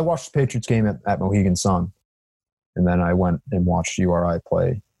 Oh, I watched the Patriots game at Mohegan Sun. And then I went and watched URI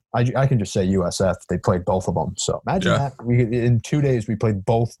play. I can just say USF. They played both of them. So imagine that. In 2 days, we played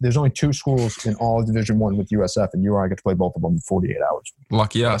both. There's only 2 schools in all of Division I with USF, and URI get to play both of them in 48 hours.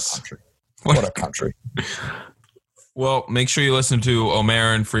 Lucky us. What a country. Well, make sure you listen to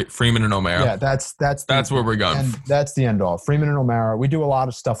O'Mara and Freeman and O'Mara. Yeah, that's where we're going. And that's the end all. Freeman and O'Mara. We do a lot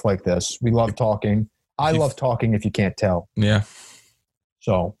of stuff like this. We love talking. I love talking, if you can't tell. Yeah.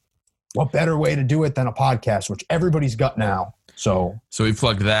 So what better way to do it than a podcast, which everybody's got now. So we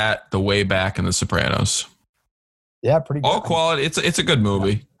plugged that, The Way Back, and The Sopranos. Yeah, pretty good. All quality. It's a good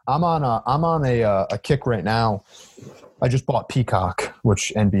movie. Yeah. I'm on a kick right now. I just bought Peacock,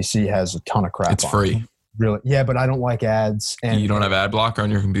 which NBC has a ton of crap. It's free. Really? Yeah, but I don't like ads. And you don't have ad blocker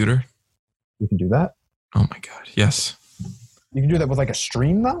on your computer? You can do that? Oh my God. Yes. You can do that with like a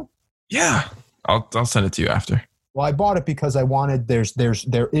stream though? Yeah. I'll send it to you after. Well, I bought it because I wanted there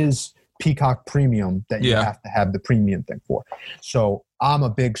is Peacock Premium that you have to have the premium thing for. So I'm a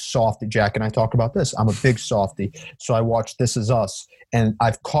big softy. Jack and I talked about this. I'm a big softy. So I watch This Is Us, and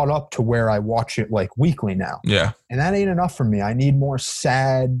I've caught up to where I watch it like weekly now. Yeah. And that ain't enough for me. I need more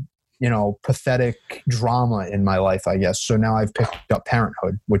sad, pathetic drama in my life, I guess. So now I've picked up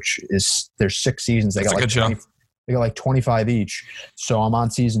Parenthood, which is there's 6 seasons. They got like 20, they got like 25 each. So I'm on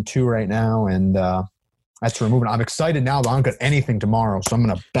season 2 right now, and that's where we're moving. I'm excited now, but I don't got anything tomorrow, so I'm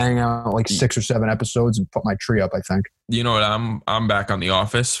gonna bang out like 6 or 7 episodes and put my tree up, I think. You know what? I'm back on The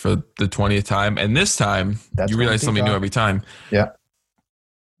Office for the 20th time, and this time you realize something new every time. Yeah,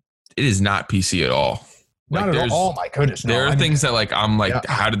 it is not PC at all. Not at all. Oh my goodness! There are things that I'm like,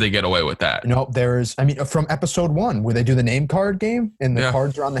 how did they get away with that? From episode 1 where they do the name card game and the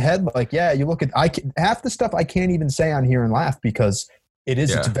cards are on the head. Like, you look at half the stuff I can't even say on here and laugh because it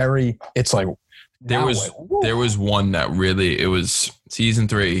is. It's like. There was one that really, it was season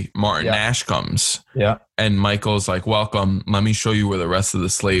 3. Martin Nash comes. Yeah. And Michael's like, welcome. Let me show you where the rest of the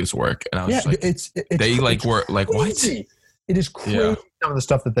slaves work. And I was like, what? It is crazy some of the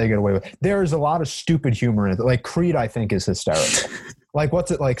stuff that they get away with. There is a lot of stupid humor in it. Like Creed, I think, is hysterical. Like,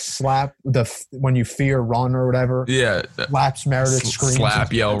 what's it like? Slap when you fear, run or whatever. Yeah. Slaps Meredith screams.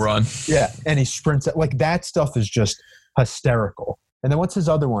 Slap, yell, run. Yeah. And he sprints. Like, that stuff is just hysterical. And then what's his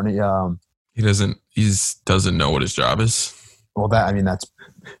other one? He doesn't know what his job is. Well, that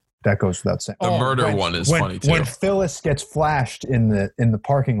goes without saying. The murder one is funny too. When Phyllis gets flashed in the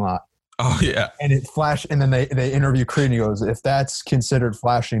parking lot. Oh yeah. And it flashed, and then they interview Creed, and he goes, "If that's considered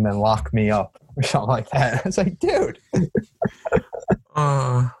flashing, then lock me up," or something like that. It's like, dude.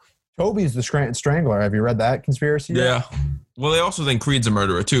 Toby's the Scranton Strangler. Have you read that conspiracy? Yeah. Well, they also think Creed's a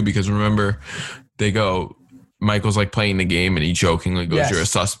murderer too, because remember, they go. Michael's like playing the game and he jokingly goes, "You're a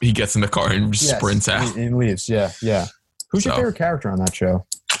suspect." He gets in the car and just sprints out. And leaves. Yeah. Yeah. Who's your favorite character on that show?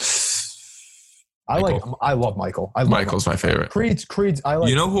 I love Michael. Michael's my favorite. Creed's. I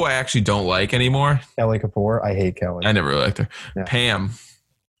like. You know who I actually don't like anymore? Kelly Kapoor. I hate Kelly. I never really liked her. Yeah. Pam.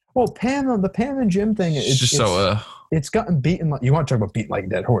 Well, the Pam and Jim thing. It's just so. It's gotten beaten. You want to talk about beaten like a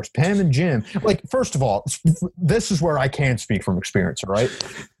dead horse? Pam and Jim. Like, first of all, this is where I can speak from experience. Right?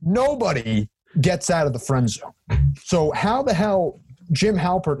 Nobody gets out of the friend zone. So how the hell Jim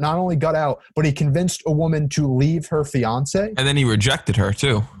Halpert not only got out, but he convinced a woman to leave her fiance? And then he rejected her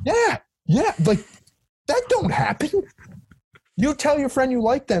too. Yeah. Yeah. Like, that don't happen. You tell your friend you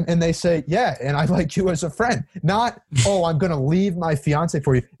like them and they say, yeah, and I like you as a friend. Not, oh, I'm going to leave my fiance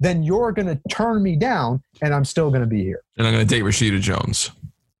for you. Then you're going to turn me down and I'm still going to be here. And I'm going to date Rashida Jones.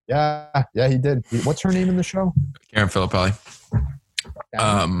 Yeah. Yeah, he did. What's her name in the show? Karen Filippelli.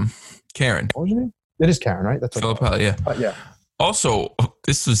 Karen. What was her name? It is Karen, right? That's Filippelli, yeah. Yeah. Also,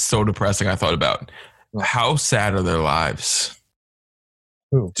 this was so depressing. I thought about how sad are their lives.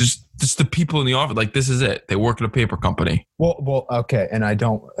 Who? Just the people in the office. Like, this is it. They work at a paper company. Well, okay. And I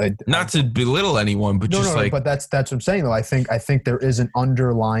don't. Not to belittle anyone, but but that's what I'm saying though. I think there is an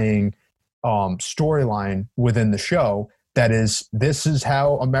underlying storyline within the show that is, this is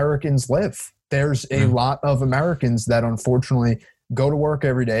how Americans live. There's a lot of Americans that unfortunately go to work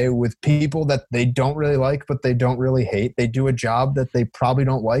every day with people that they don't really like, but they don't really hate. They do a job that they probably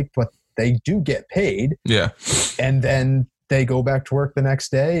don't like, but they do get paid. Yeah. And then they go back to work the next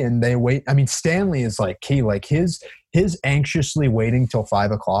day and they wait. I mean, Stanley is like key. Like his anxiously waiting till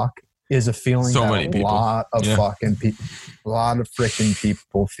 5 o'clock is a feeling that a lot of fucking people, a lot of freaking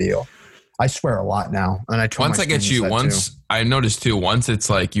people feel. I swear a lot now, and I tell Once my I get students you, that once too. I noticed too, once it's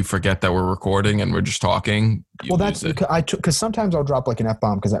like you forget that we're recording and we're just talking. Well, that's because sometimes I'll drop like an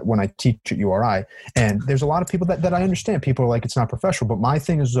F-bomb because when I teach at URI, and there's a lot of people that I understand. People are like, it's not professional. But my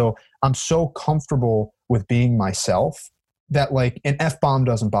thing is, though, I'm so comfortable with being myself that like an F-bomb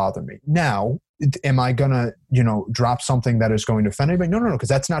doesn't bother me. Now, am I going to, drop something that is going to offend anybody? No, because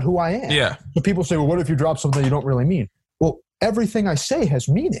that's not who I am. Yeah. So people say, well, what if you drop something you don't really mean? Well, everything I say has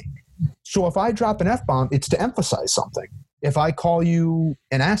meaning. So if I drop an F-bomb, it's to emphasize something. If I call you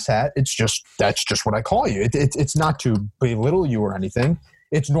an asshat, that's just what I call you. It's not to belittle you or anything.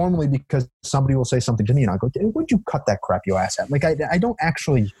 It's normally because somebody will say something to me and I'll go, would you cut that crap, you asshat? Like I don't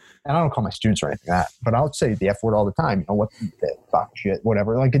actually, and I don't call my students or anything like that, but I'll say the F word all the time. What the fuck shit,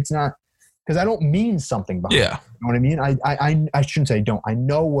 whatever. Like it's not, because I don't mean something behind it. You know what I mean? I shouldn't say don't. I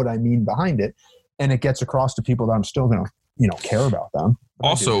know what I mean behind it, and it gets across to people that I'm still going to, care about them. But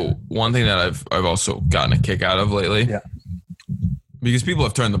also, one thing that I've also gotten a kick out of lately, because people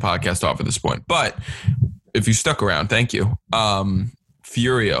have turned the podcast off at this point, but if you stuck around, thank you.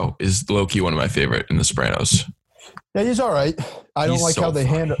 Furio is low-key one of my favorite in The Sopranos. Yeah, he's all right. I don't like how they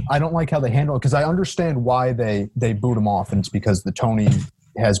handle it because I understand why they boot him off, and it's because the Tony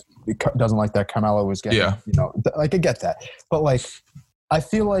doesn't like that Carmelo was getting. Yeah. Like I get that, but like I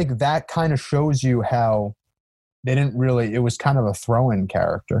feel like that kind of shows you how they didn't really. It was kind of a throw-in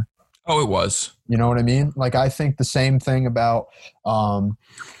character. Oh, it was. You know what I mean? Like I think the same thing about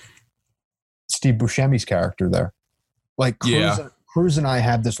Steve Buscemi's character there. Like Cruz and I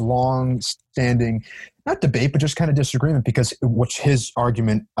have this long-standing, not debate, but just kind of disagreement because which his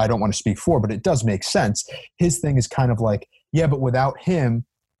argument, I don't want to speak for, but it does make sense. His thing is kind of like, yeah, but without him,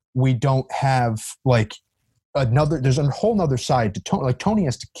 we don't have like there's a whole nother side to Tony. Like Tony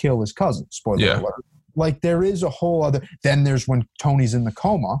has to kill his cousin, spoiler alert. Like there is a whole other, then there's when Tony's in the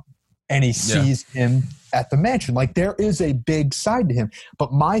coma and he sees him at the mansion. Like there is a big side to him.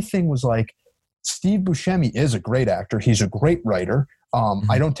 But my thing was like, Steve Buscemi is a great actor. He's a great writer.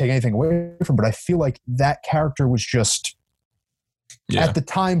 I don't take anything away from him, but I feel like that character was just at the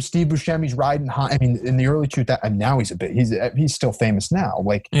time. Steve Buscemi's riding high. I mean, in the early 2000s, and now he's still famous now.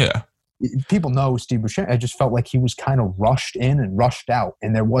 Like people know Steve Buscemi. I just felt like he was kind of rushed in and rushed out,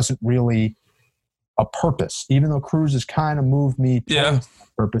 and there wasn't really a purpose. Even though Cruz has kind of moved me towards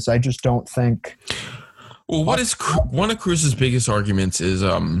purpose, I just don't think. Well, one of Cruz's biggest arguments is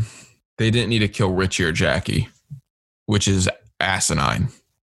they didn't need to kill Richie or Jackie, which is asinine.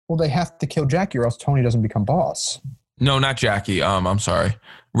 Well, they have to kill Jackie or else Tony doesn't become boss. No, not Jackie. I'm sorry.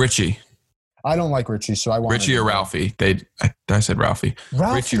 Richie. I don't like Richie, so I want Richie or Ralphie. I said Ralphie.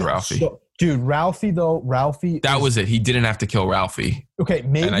 Richie or Ralphie. Dude, Ralphie. That was it. He didn't have to kill Ralphie. Okay,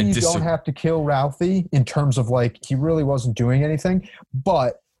 maybe you don't have to kill Ralphie in terms of like he really wasn't doing anything,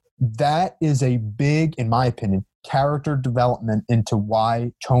 but that is a big, in my opinion, character development into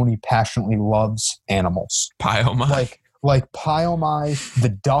why Tony passionately loves animals. Pyomai. Like Pyomai, the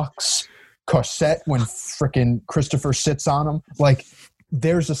ducks, Cosette when frickin' Christopher sits on him. Like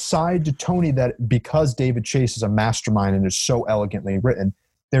there's a side to Tony that because David Chase is a mastermind and is so elegantly written,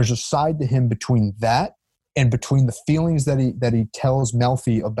 there's a side to him between that and between the feelings that he tells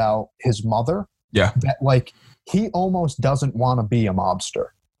Melfi about his mother. Yeah. That like he almost doesn't want to be a mobster.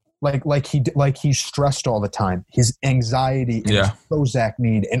 Like he's stressed all the time. His anxiety and his Prozac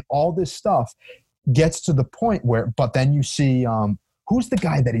need and all this stuff gets to the point where, but then you see who's the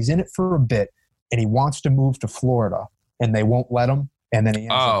guy that he's in it for a bit and he wants to move to Florida and they won't let him and then he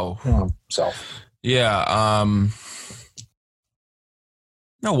ends up killing himself. Yeah.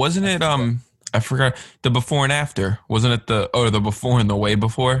 No, wasn't it I forgot the before and after. Wasn't it the before and the way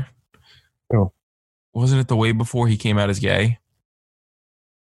before? Oh. Wasn't it the way before he came out as gay?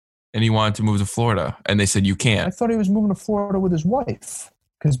 And he wanted to move to Florida. And they said, you can't. I thought he was moving to Florida with his wife.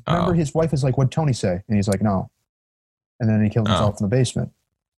 Because remember, his wife is like, what'd Tony say? And he's like, no. And then he killed himself in the basement.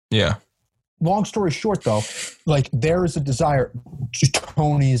 Yeah. Long story short, though, like there is a desire.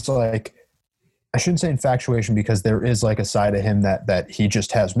 Tony's like, I shouldn't say infatuation because there is like a side of him that he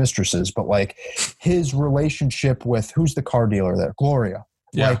just has mistresses. But like his relationship with, who's the car dealer there? Gloria.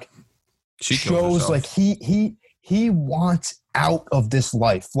 Yeah. Like she shows like he wants out of this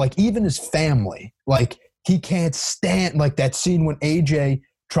life. Like even his family, like he can't stand like that scene when AJ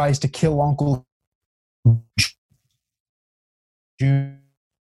tries to kill Uncle June.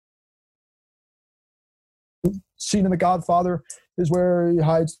 Scene in The Godfather is where he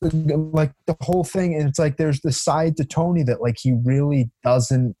hides the whole thing. And it's like, there's this side to Tony that like, he really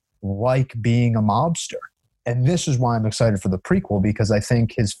doesn't like being a mobster. And this is why I'm excited for the prequel, because I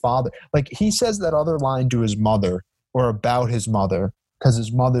think his father, like he says that other line to his mother or about his mother because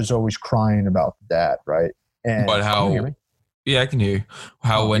his mother's always crying about the dad, right? And But how? Can you hear me? Yeah, I can hear you.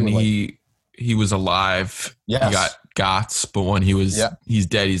 How when he was alive, Yes. he got GOTS, but when he's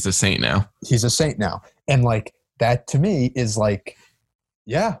dead, he's a saint now. He's a saint now. And like that to me is like,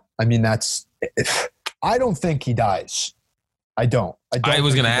 yeah, I mean, I don't think he dies. I don't I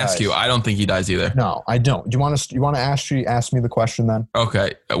was think going to he ask dies. you. I don't think he dies either. No, I don't. Do you want to ask me the question then?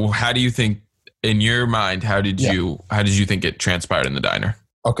 Okay. Well, how do you think, in your mind, how did you think it transpired in the diner?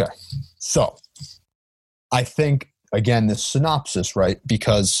 Okay. So I think, again, this synopsis, right?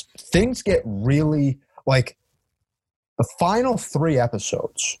 Because things get really like the final 3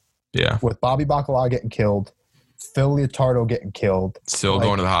 episodes Yeah. with Bobby Bacala getting killed, Phil Leotardo getting killed. Still like,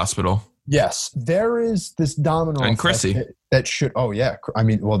 going to the hospital. Yes, there is this domino And effect Chrissy. that should. Oh yeah, I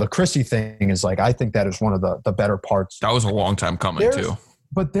mean, well, the Chrissy thing is like I think that is one of the better parts. That was a long time coming too.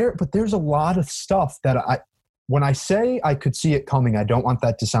 But there's a lot of stuff that when I say I could see it coming, I don't want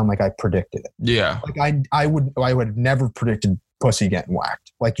that to sound like I predicted it. Yeah. Like I would have never predicted Pussy getting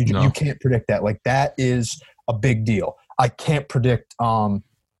whacked. Like you can't predict that. Like that is a big deal. I can't predict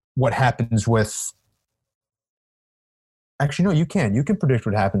what happens with. Actually, no, you can. You can predict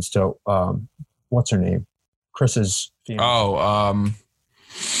what happens to what's her name, Chris's fiance. Oh,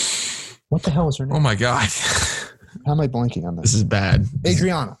 What the hell is her name? oh my God. How am I blanking on This this? is bad.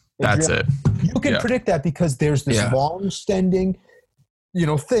 Adriana. That's it. You can predict that because there's this long-standing,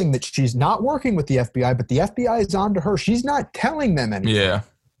 thing that she's not working with the FBI, but the FBI is on to her. She's not telling them anything. Yeah.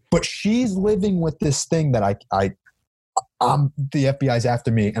 But she's living with this thing that the FBI's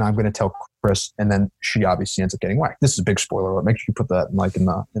after me, and I'm going to tell Chris, and then she obviously ends up getting whacked. This is a big spoiler. Make sure you put that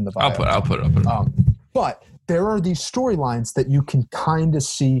in the bio. I'll put it up. But there are these storylines that you can kind of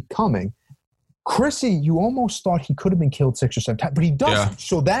see coming. Chrissy, you almost thought he could have been killed 6 or 7 times, but he doesn't. Yeah.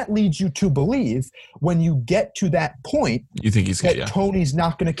 So that leads you to believe when you get to that point You think he's that good? Yeah. Tony's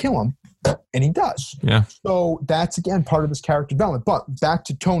not going to kill him, and he does. Yeah. So that's, again, part of his character development. But back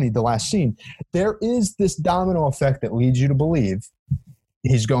to Tony, the last scene, there is this domino effect that leads you to believe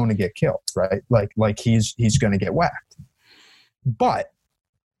he's going to get killed, right? Like he's going to get whacked. But,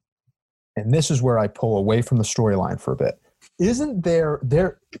 and this is where I pull away from the storyline for a bit, isn't there,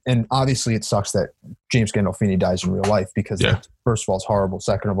 and obviously it sucks that James Gandolfini dies in real life because that, first of all, it's horrible.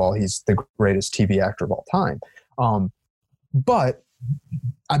 Second of all, he's the greatest TV actor of all time. But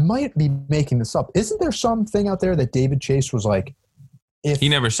I might be making this up. Isn't there something out there that David Chase was like, He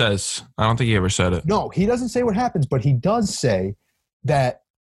never says. I don't think he ever said it. No, he doesn't say what happens, but he does say that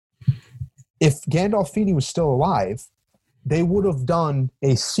if Gandolfini was still alive, they would have done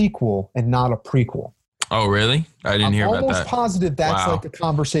a sequel and not a prequel. Oh, really? I didn't hear about I'm almost that. positive that's Wow. like a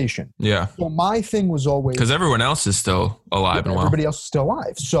conversation. Yeah. So my thing was always Because everyone else is still alive and well. everybody else is still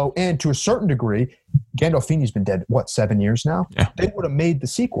alive. So, and to a certain degree, Gandolfini's been dead, 7 years now? Yeah. They would have made the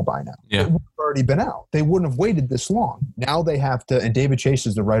sequel by now. Yeah. It would have already been out. They wouldn't have waited this long. Now they have to, and David Chase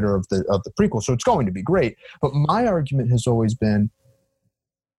is the writer of the prequel, so it's going to be great. But my argument has always been,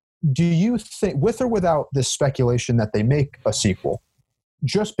 do you think, with or without this speculation that they make a sequel,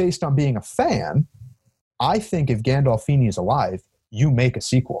 just based on being a fan, I think if Gandolfini is alive, you make a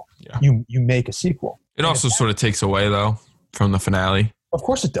sequel. Yeah. You make a sequel. It also sort of takes away, though, from the finale. Of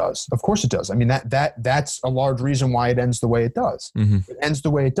course it does. Of course it does. I mean, that's a large reason why it ends the way it does. Mm-hmm. It ends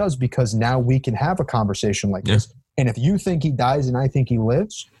the way it does because now we can have a conversation like this. And if you think he dies and I think he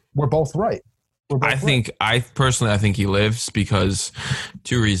lives, we're both right. I personally think he lives because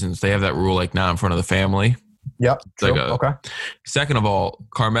 2 reasons. They have that rule, like, not in front of the family. Yep. True. Like Okay. Second of all,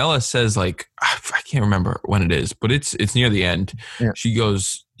 Carmela says, like, I can't remember when it is, but it's near the end. Yeah. She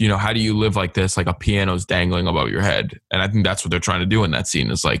goes, how do you live like this? Like a piano's dangling above your head. And I think that's what they're trying to do in that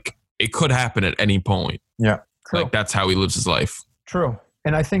scene is like, it could happen at any point. Yeah. True. Like that's how he lives his life. True.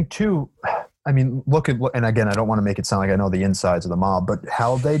 And I think too, I mean, look, and again, I don't want to make it sound like I know the insides of the mob, but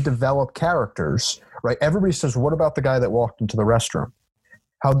how they develop characters, right? Everybody says, what about the guy that walked into the restroom?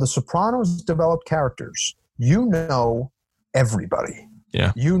 How the Sopranos develop characters. You know everybody.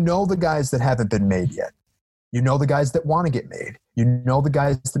 Yeah. You know the guys that haven't been made yet. You know the guys that want to get made. You know the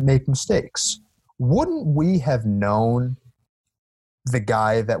guys that make mistakes. Wouldn't we have known the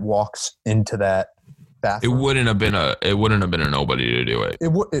guy that walks into that bathroom? It wouldn't have been a nobody to do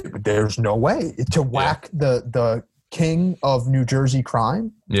it. There's no way to whack the king of New Jersey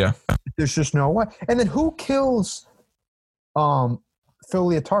crime. Yeah. There's just no way. And then who kills Phil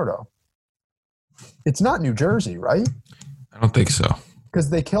Leotardo? It's not New Jersey, right? I don't think so. Because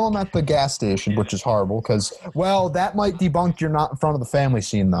they kill him at the gas station, which is horrible. Because, well, that might debunk you're not in front of the family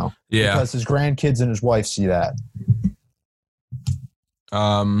scene, though. Yeah. Because his grandkids and his wife see that.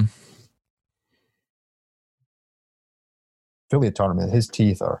 affiliate tournament. His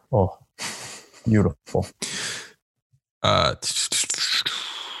teeth are beautiful.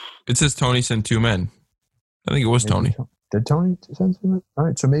 It says Tony sent 2 men. I think it was Tony. Did Tony send him? All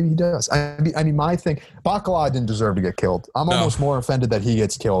right, so maybe he does. I mean, my thing, Bacala didn't deserve to get killed. I'm almost more offended that he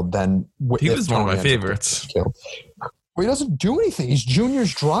gets killed than he was one of my favorites. Killed. Well, he doesn't do anything. He's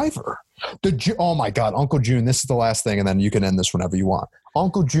Junior's driver. Oh my God, Uncle June. This is the last thing, and then you can end this whenever you want.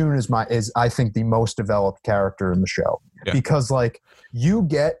 Uncle June is I think the most developed character in the show because like you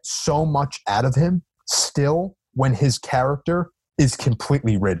get so much out of him still when his character is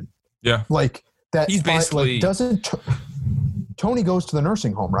completely ridden. Yeah, like that. He's basically Tony goes to the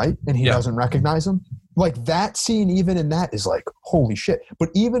nursing home, right? And he doesn't recognize him. Like that scene, even in that is like, holy shit. But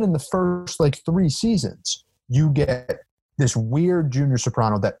even in the first like 3 seasons, you get this weird Junior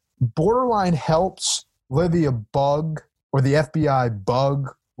Soprano that borderline helps Livia bug or the FBI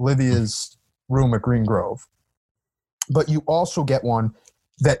bug Livia's room at Green Grove. But you also get one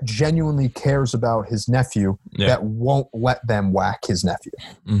that genuinely cares about his nephew that won't let them whack his nephew,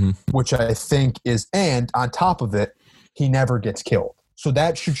 which I think is, and on top of it, he never gets killed. So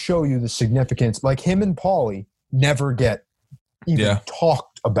that should show you the significance. Like him and Paulie never get even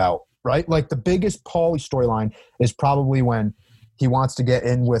talked about, right? Like the biggest Paulie storyline is probably when he wants to get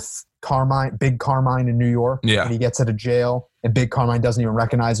in with Carmine, Big Carmine in New York. Yeah. And he gets out of jail and Big Carmine doesn't even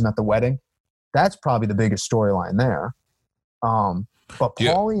recognize him at the wedding. That's probably the biggest storyline there. But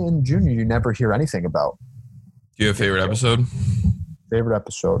Paulie and Junior, you never hear anything about. Do you have a favorite episode? Favorite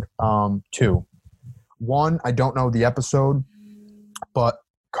episode? 2. 1, I don't know the episode, but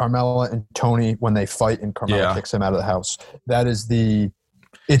Carmela and Tony, when they fight and Carmela kicks him out of the house. That is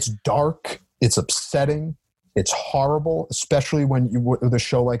it's dark, it's upsetting, it's horrible, especially when you with a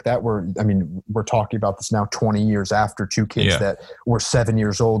show like that where, I mean, we're talking about this now 20 years after 2 kids that were 7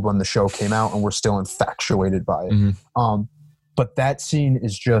 years old when the show came out and we're still infatuated by it. But that scene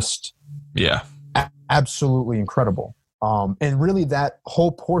is just absolutely incredible. And really that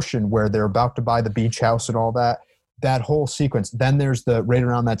whole portion where they're about to buy the beach house and all that whole sequence. Then there's right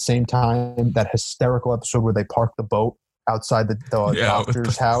around that same time, that hysterical episode where they park the boat outside the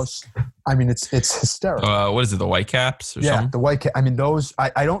doctor's house. I mean, it's hysterical. What is it? The Whitecaps or something? The Whitecap. I mean, those,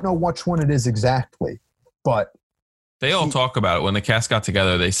 I don't know which one it is exactly, but they all talk about it. When the cast got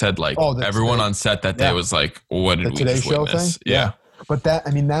together, they said like everyone on set that day was like, what did we just witness? Yeah. But that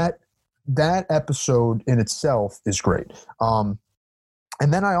episode in itself is great. And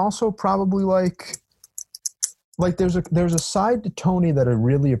then I also probably like there's a side to Tony that I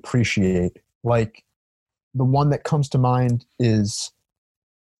really appreciate. Like the one that comes to mind is,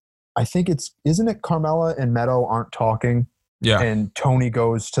 I think isn't it Carmela and Meadow aren't talking? Yeah. And Tony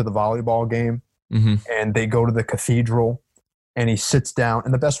goes to the volleyball game and they go to the cathedral and he sits down,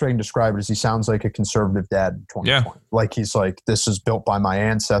 and the best way I can describe it is he sounds like a conservative dad in 2020. Yeah. Like he's like, this is built by my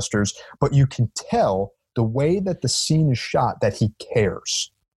ancestors, but you can tell the way that the scene is shot that he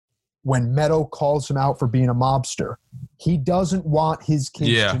cares. When Meadow calls him out for being a mobster, he doesn't want his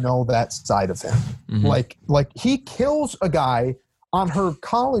kids to know that side of him. Like he kills a guy on her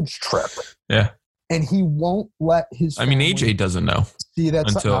college trip. Yeah. And he won't let his family AJ doesn't know. See,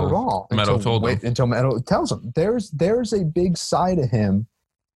 that's not at all. Meadow told him. Until Meadow tells him. There's a big side of him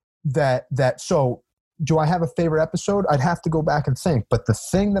that so do I have a favorite episode? I'd have to go back and think. But the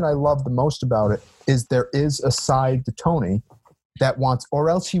thing that I love the most about it is there is a side to Tony that wants, or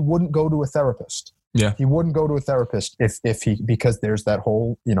else he wouldn't go to a therapist. Yeah. He wouldn't go to a therapist because there's that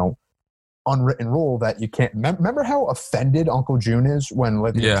whole, unwritten rule that you can't. Remember how offended Uncle June is when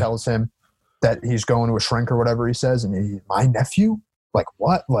Livia tells him that he's going to a shrink or whatever he says, and my nephew? Like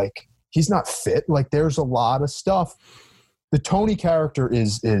what? Like he's not fit. Like there's a lot of stuff. The Tony character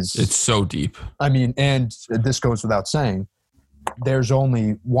is it's so deep. I mean, and this goes without saying, there's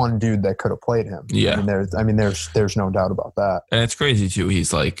only one dude that could have played him. Yeah. There's no doubt about that. And it's crazy too.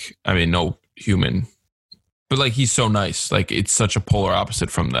 He's like, no human, but like he's so nice. Like it's such a polar opposite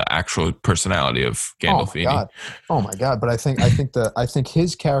from the actual personality of Gandolfini. Oh my God. But I think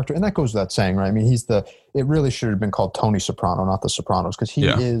his character, and that goes without saying, right? I mean, it really should have been called Tony Soprano, not The Sopranos, because he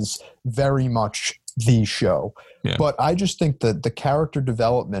is very much the show. Yeah. But I just think that the character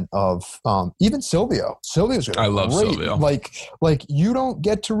development of even Silvio. Silvio's great. I love Silvio. Like you don't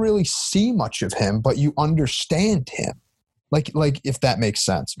get to really see much of him, but you understand him. Like if that makes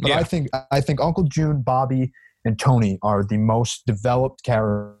sense. But I think Uncle June, Bobby, and Tony are the most developed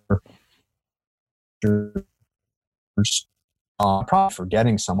characters. Probably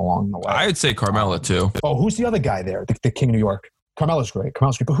forgetting some along the way. I'd say Carmela too. Oh, who's the other guy there? The King of New York. Carmela's great.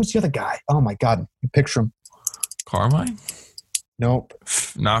 But who's the other guy? Oh my God, you picture him. Carmine? Nope.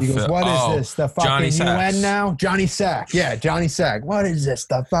 Not He goes, Phil. what is Oh, this? The Johnny fucking Sacks. UN now? Johnny Sack. Yeah, Johnny Sack. What is this?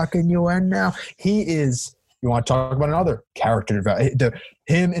 The fucking UN now? He is, you want to talk about another character development?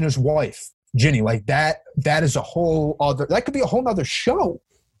 Him and his wife, Ginny, like that is a whole other, that could be a whole other show.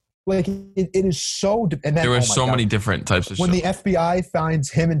 Like it is so, and then, There were oh my so God. many different types of When shows. the FBI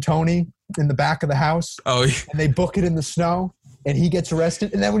finds him and Tony in the back of the house Oh, yeah. and they book it in the snow and he gets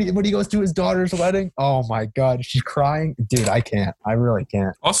arrested. And then when he goes to his daughter's wedding, oh my God, she's crying. Dude, I can't. I really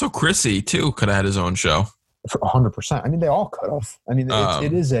can't. Also, Chrissy, too, could have had his own show. For 100%. I mean, they all could have. I mean,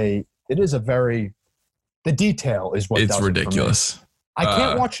 it is a very, the detail is what It's does it for me. ridiculous. I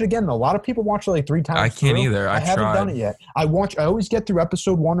can't watch it again though. A lot of people watch it like 3 times. I can't through. either. I I haven't tried. done it yet. I always get through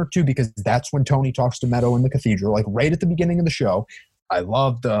episode 1 or 2 because that's when Tony talks to Meadow in the cathedral, like right at the beginning of the show. I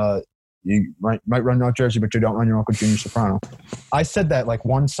love you might run North Jersey, but you don't run your Uncle Junior Soprano. I said that like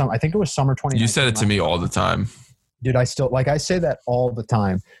one summer. I think it was summer 2019. You said it to me all the time. Dude, I say that all the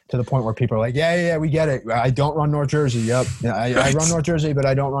time to the point where people are like, yeah, we get it. I don't run North Jersey. Yep. Yeah, I run North Jersey, but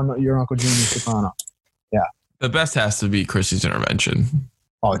I don't run your Uncle Junior Soprano. Yeah. The best has to be Chrissy's intervention.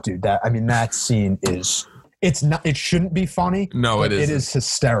 Oh, dude, that scene is, it shouldn't be funny. No, but it isn't. It is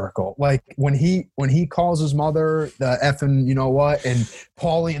hysterical. Like when he calls his mother the effing, you know what, and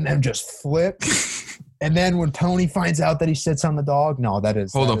Paulie and them just flip. And then when Tony finds out that he sits on the dog, no, that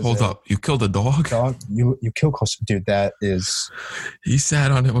is. Hold up. You killed a dog? Dog, you kill close. Dude, that is. He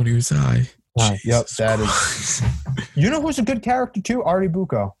sat on it when he was high. Yep, that Christ. is. You know who's a good character too? Artie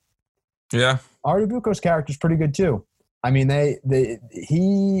Bucco. Yeah. Artie Bucco's character is pretty good too. I mean,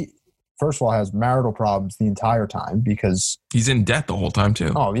 he first of all has marital problems the entire time because He's in debt the whole time,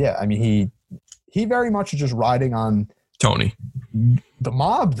 too. oh yeah, I mean he very much is just riding on Tony. the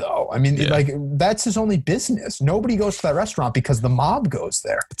mob though. I mean, Yeah. like that's his only business. Nobody goes to that restaurant because the mob goes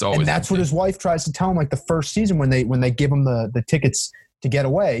there. It's always and that's what empty. his wife tries to tell him like the first season when they give him the tickets to get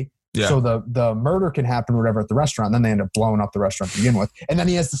away. Yeah. So the murder can happen or whatever at the restaurant. And then they end up blowing up the restaurant to begin with. And then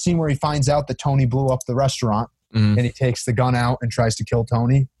he has the scene where he finds out that Tony blew up the restaurant Mhm. and he takes the gun out and tries to kill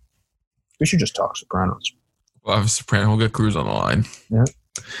Tony. We should just talk Sopranos. We'll have Soprano. We'll get Cruz on the line. Yeah.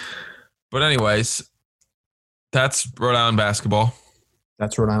 But anyways, that's Rhode Island basketball.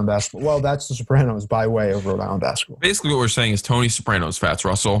 That's Rhode Island basketball. Well, that's the Sopranos by way of Rhode Island basketball. Basically, what we're saying is Tony Soprano's Fats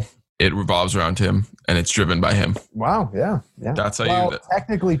Russell. It revolves around him, and it's driven by him. Wow. Yeah. That's how well, you.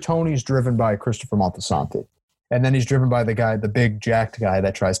 technically, Tony's driven by Christopher Moltisanti. And then he's driven by the big jacked guy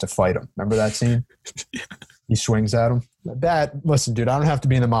that tries to fight him. Remember that scene? Yeah. He swings at him. Listen, dude, I don't have to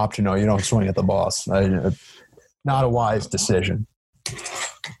be in the mob to know you don't swing at the boss. Not a wise decision.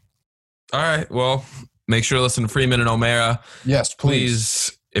 All right. Well, make sure to listen to Freeman and O'Mara. Yes,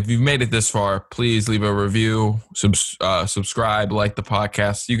 Please, if you've made it this far, please leave a review, subscribe, like the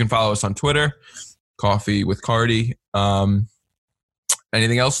podcast. You can follow us on Twitter, Coffee with Cardi.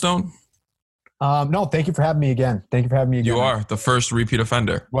 Anything else, Stone? No, thank you for having me again. You are the first repeat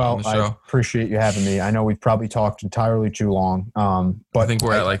offender on Well, the I show. appreciate you having me. I know we've probably talked entirely too long. But I think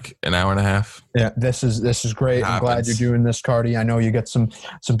we're at like an hour and a half. Yeah, this is great. I'm glad Happens. you're doing this, Cardi. I know you got some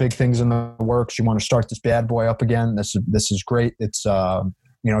big things in the works. You want to start this bad boy up again. This is great. It's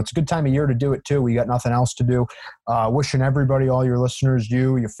it's a good time of year to do it too. We got nothing else to do. Wishing everybody, all your listeners,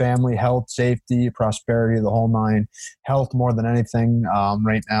 you, your family, health, safety, prosperity, the whole nine. Health more than anything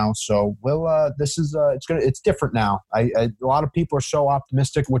right now. So it's different now. A lot of people are so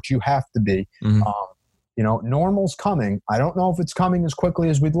optimistic, which you have to be. Mhm. Normal's coming. I don't know if it's coming as quickly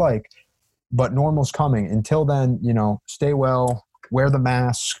as we'd like, but normal's coming. Until then, stay well, wear the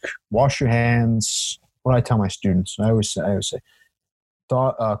mask, wash your hands. What do I tell my students? I always say,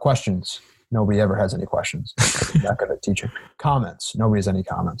 questions. Nobody ever has any questions. Not good at teaching. Comments. Nobody has any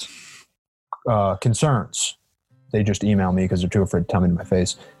comments. Concerns. They just email me because they're too afraid to tell me to my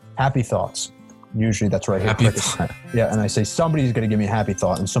face. Happy thoughts. Usually that's right here. Happy Yeah, and I say somebody's going to give me a happy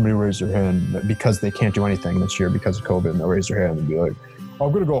thought, and somebody raises their hand because they can't do anything this year because of COVID, and they'll raise their hand and be like,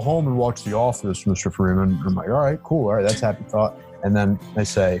 I'm going to go home and watch The Office, Mr. Freeman. And I'm like, all right, cool. All right, that's a happy thought. And then they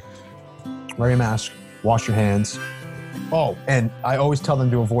say, wear your mask, wash your hands. Oh, and I always tell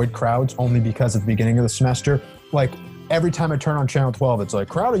them to avoid crowds only because at the beginning of the semester, like every time I turn on Channel 12, it's like,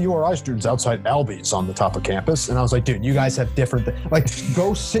 crowd of URI students outside Albies on the top of campus. And I was like, dude, you guys have different like,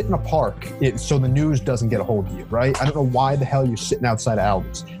 go sit in a park so the news doesn't get a hold of you, right? I don't know why the hell you're sitting outside of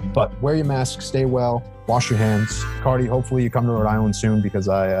Albies. But wear your mask, stay well, wash your hands. Cardi, hopefully you come to Rhode Island soon because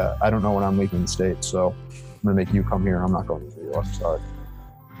I don't know when I'm leaving the state. So I'm going to make you come here. I'm not going to New York. Sorry.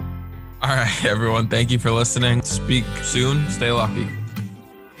 All right, everyone. Thank you for listening. Speak soon. Stay lucky.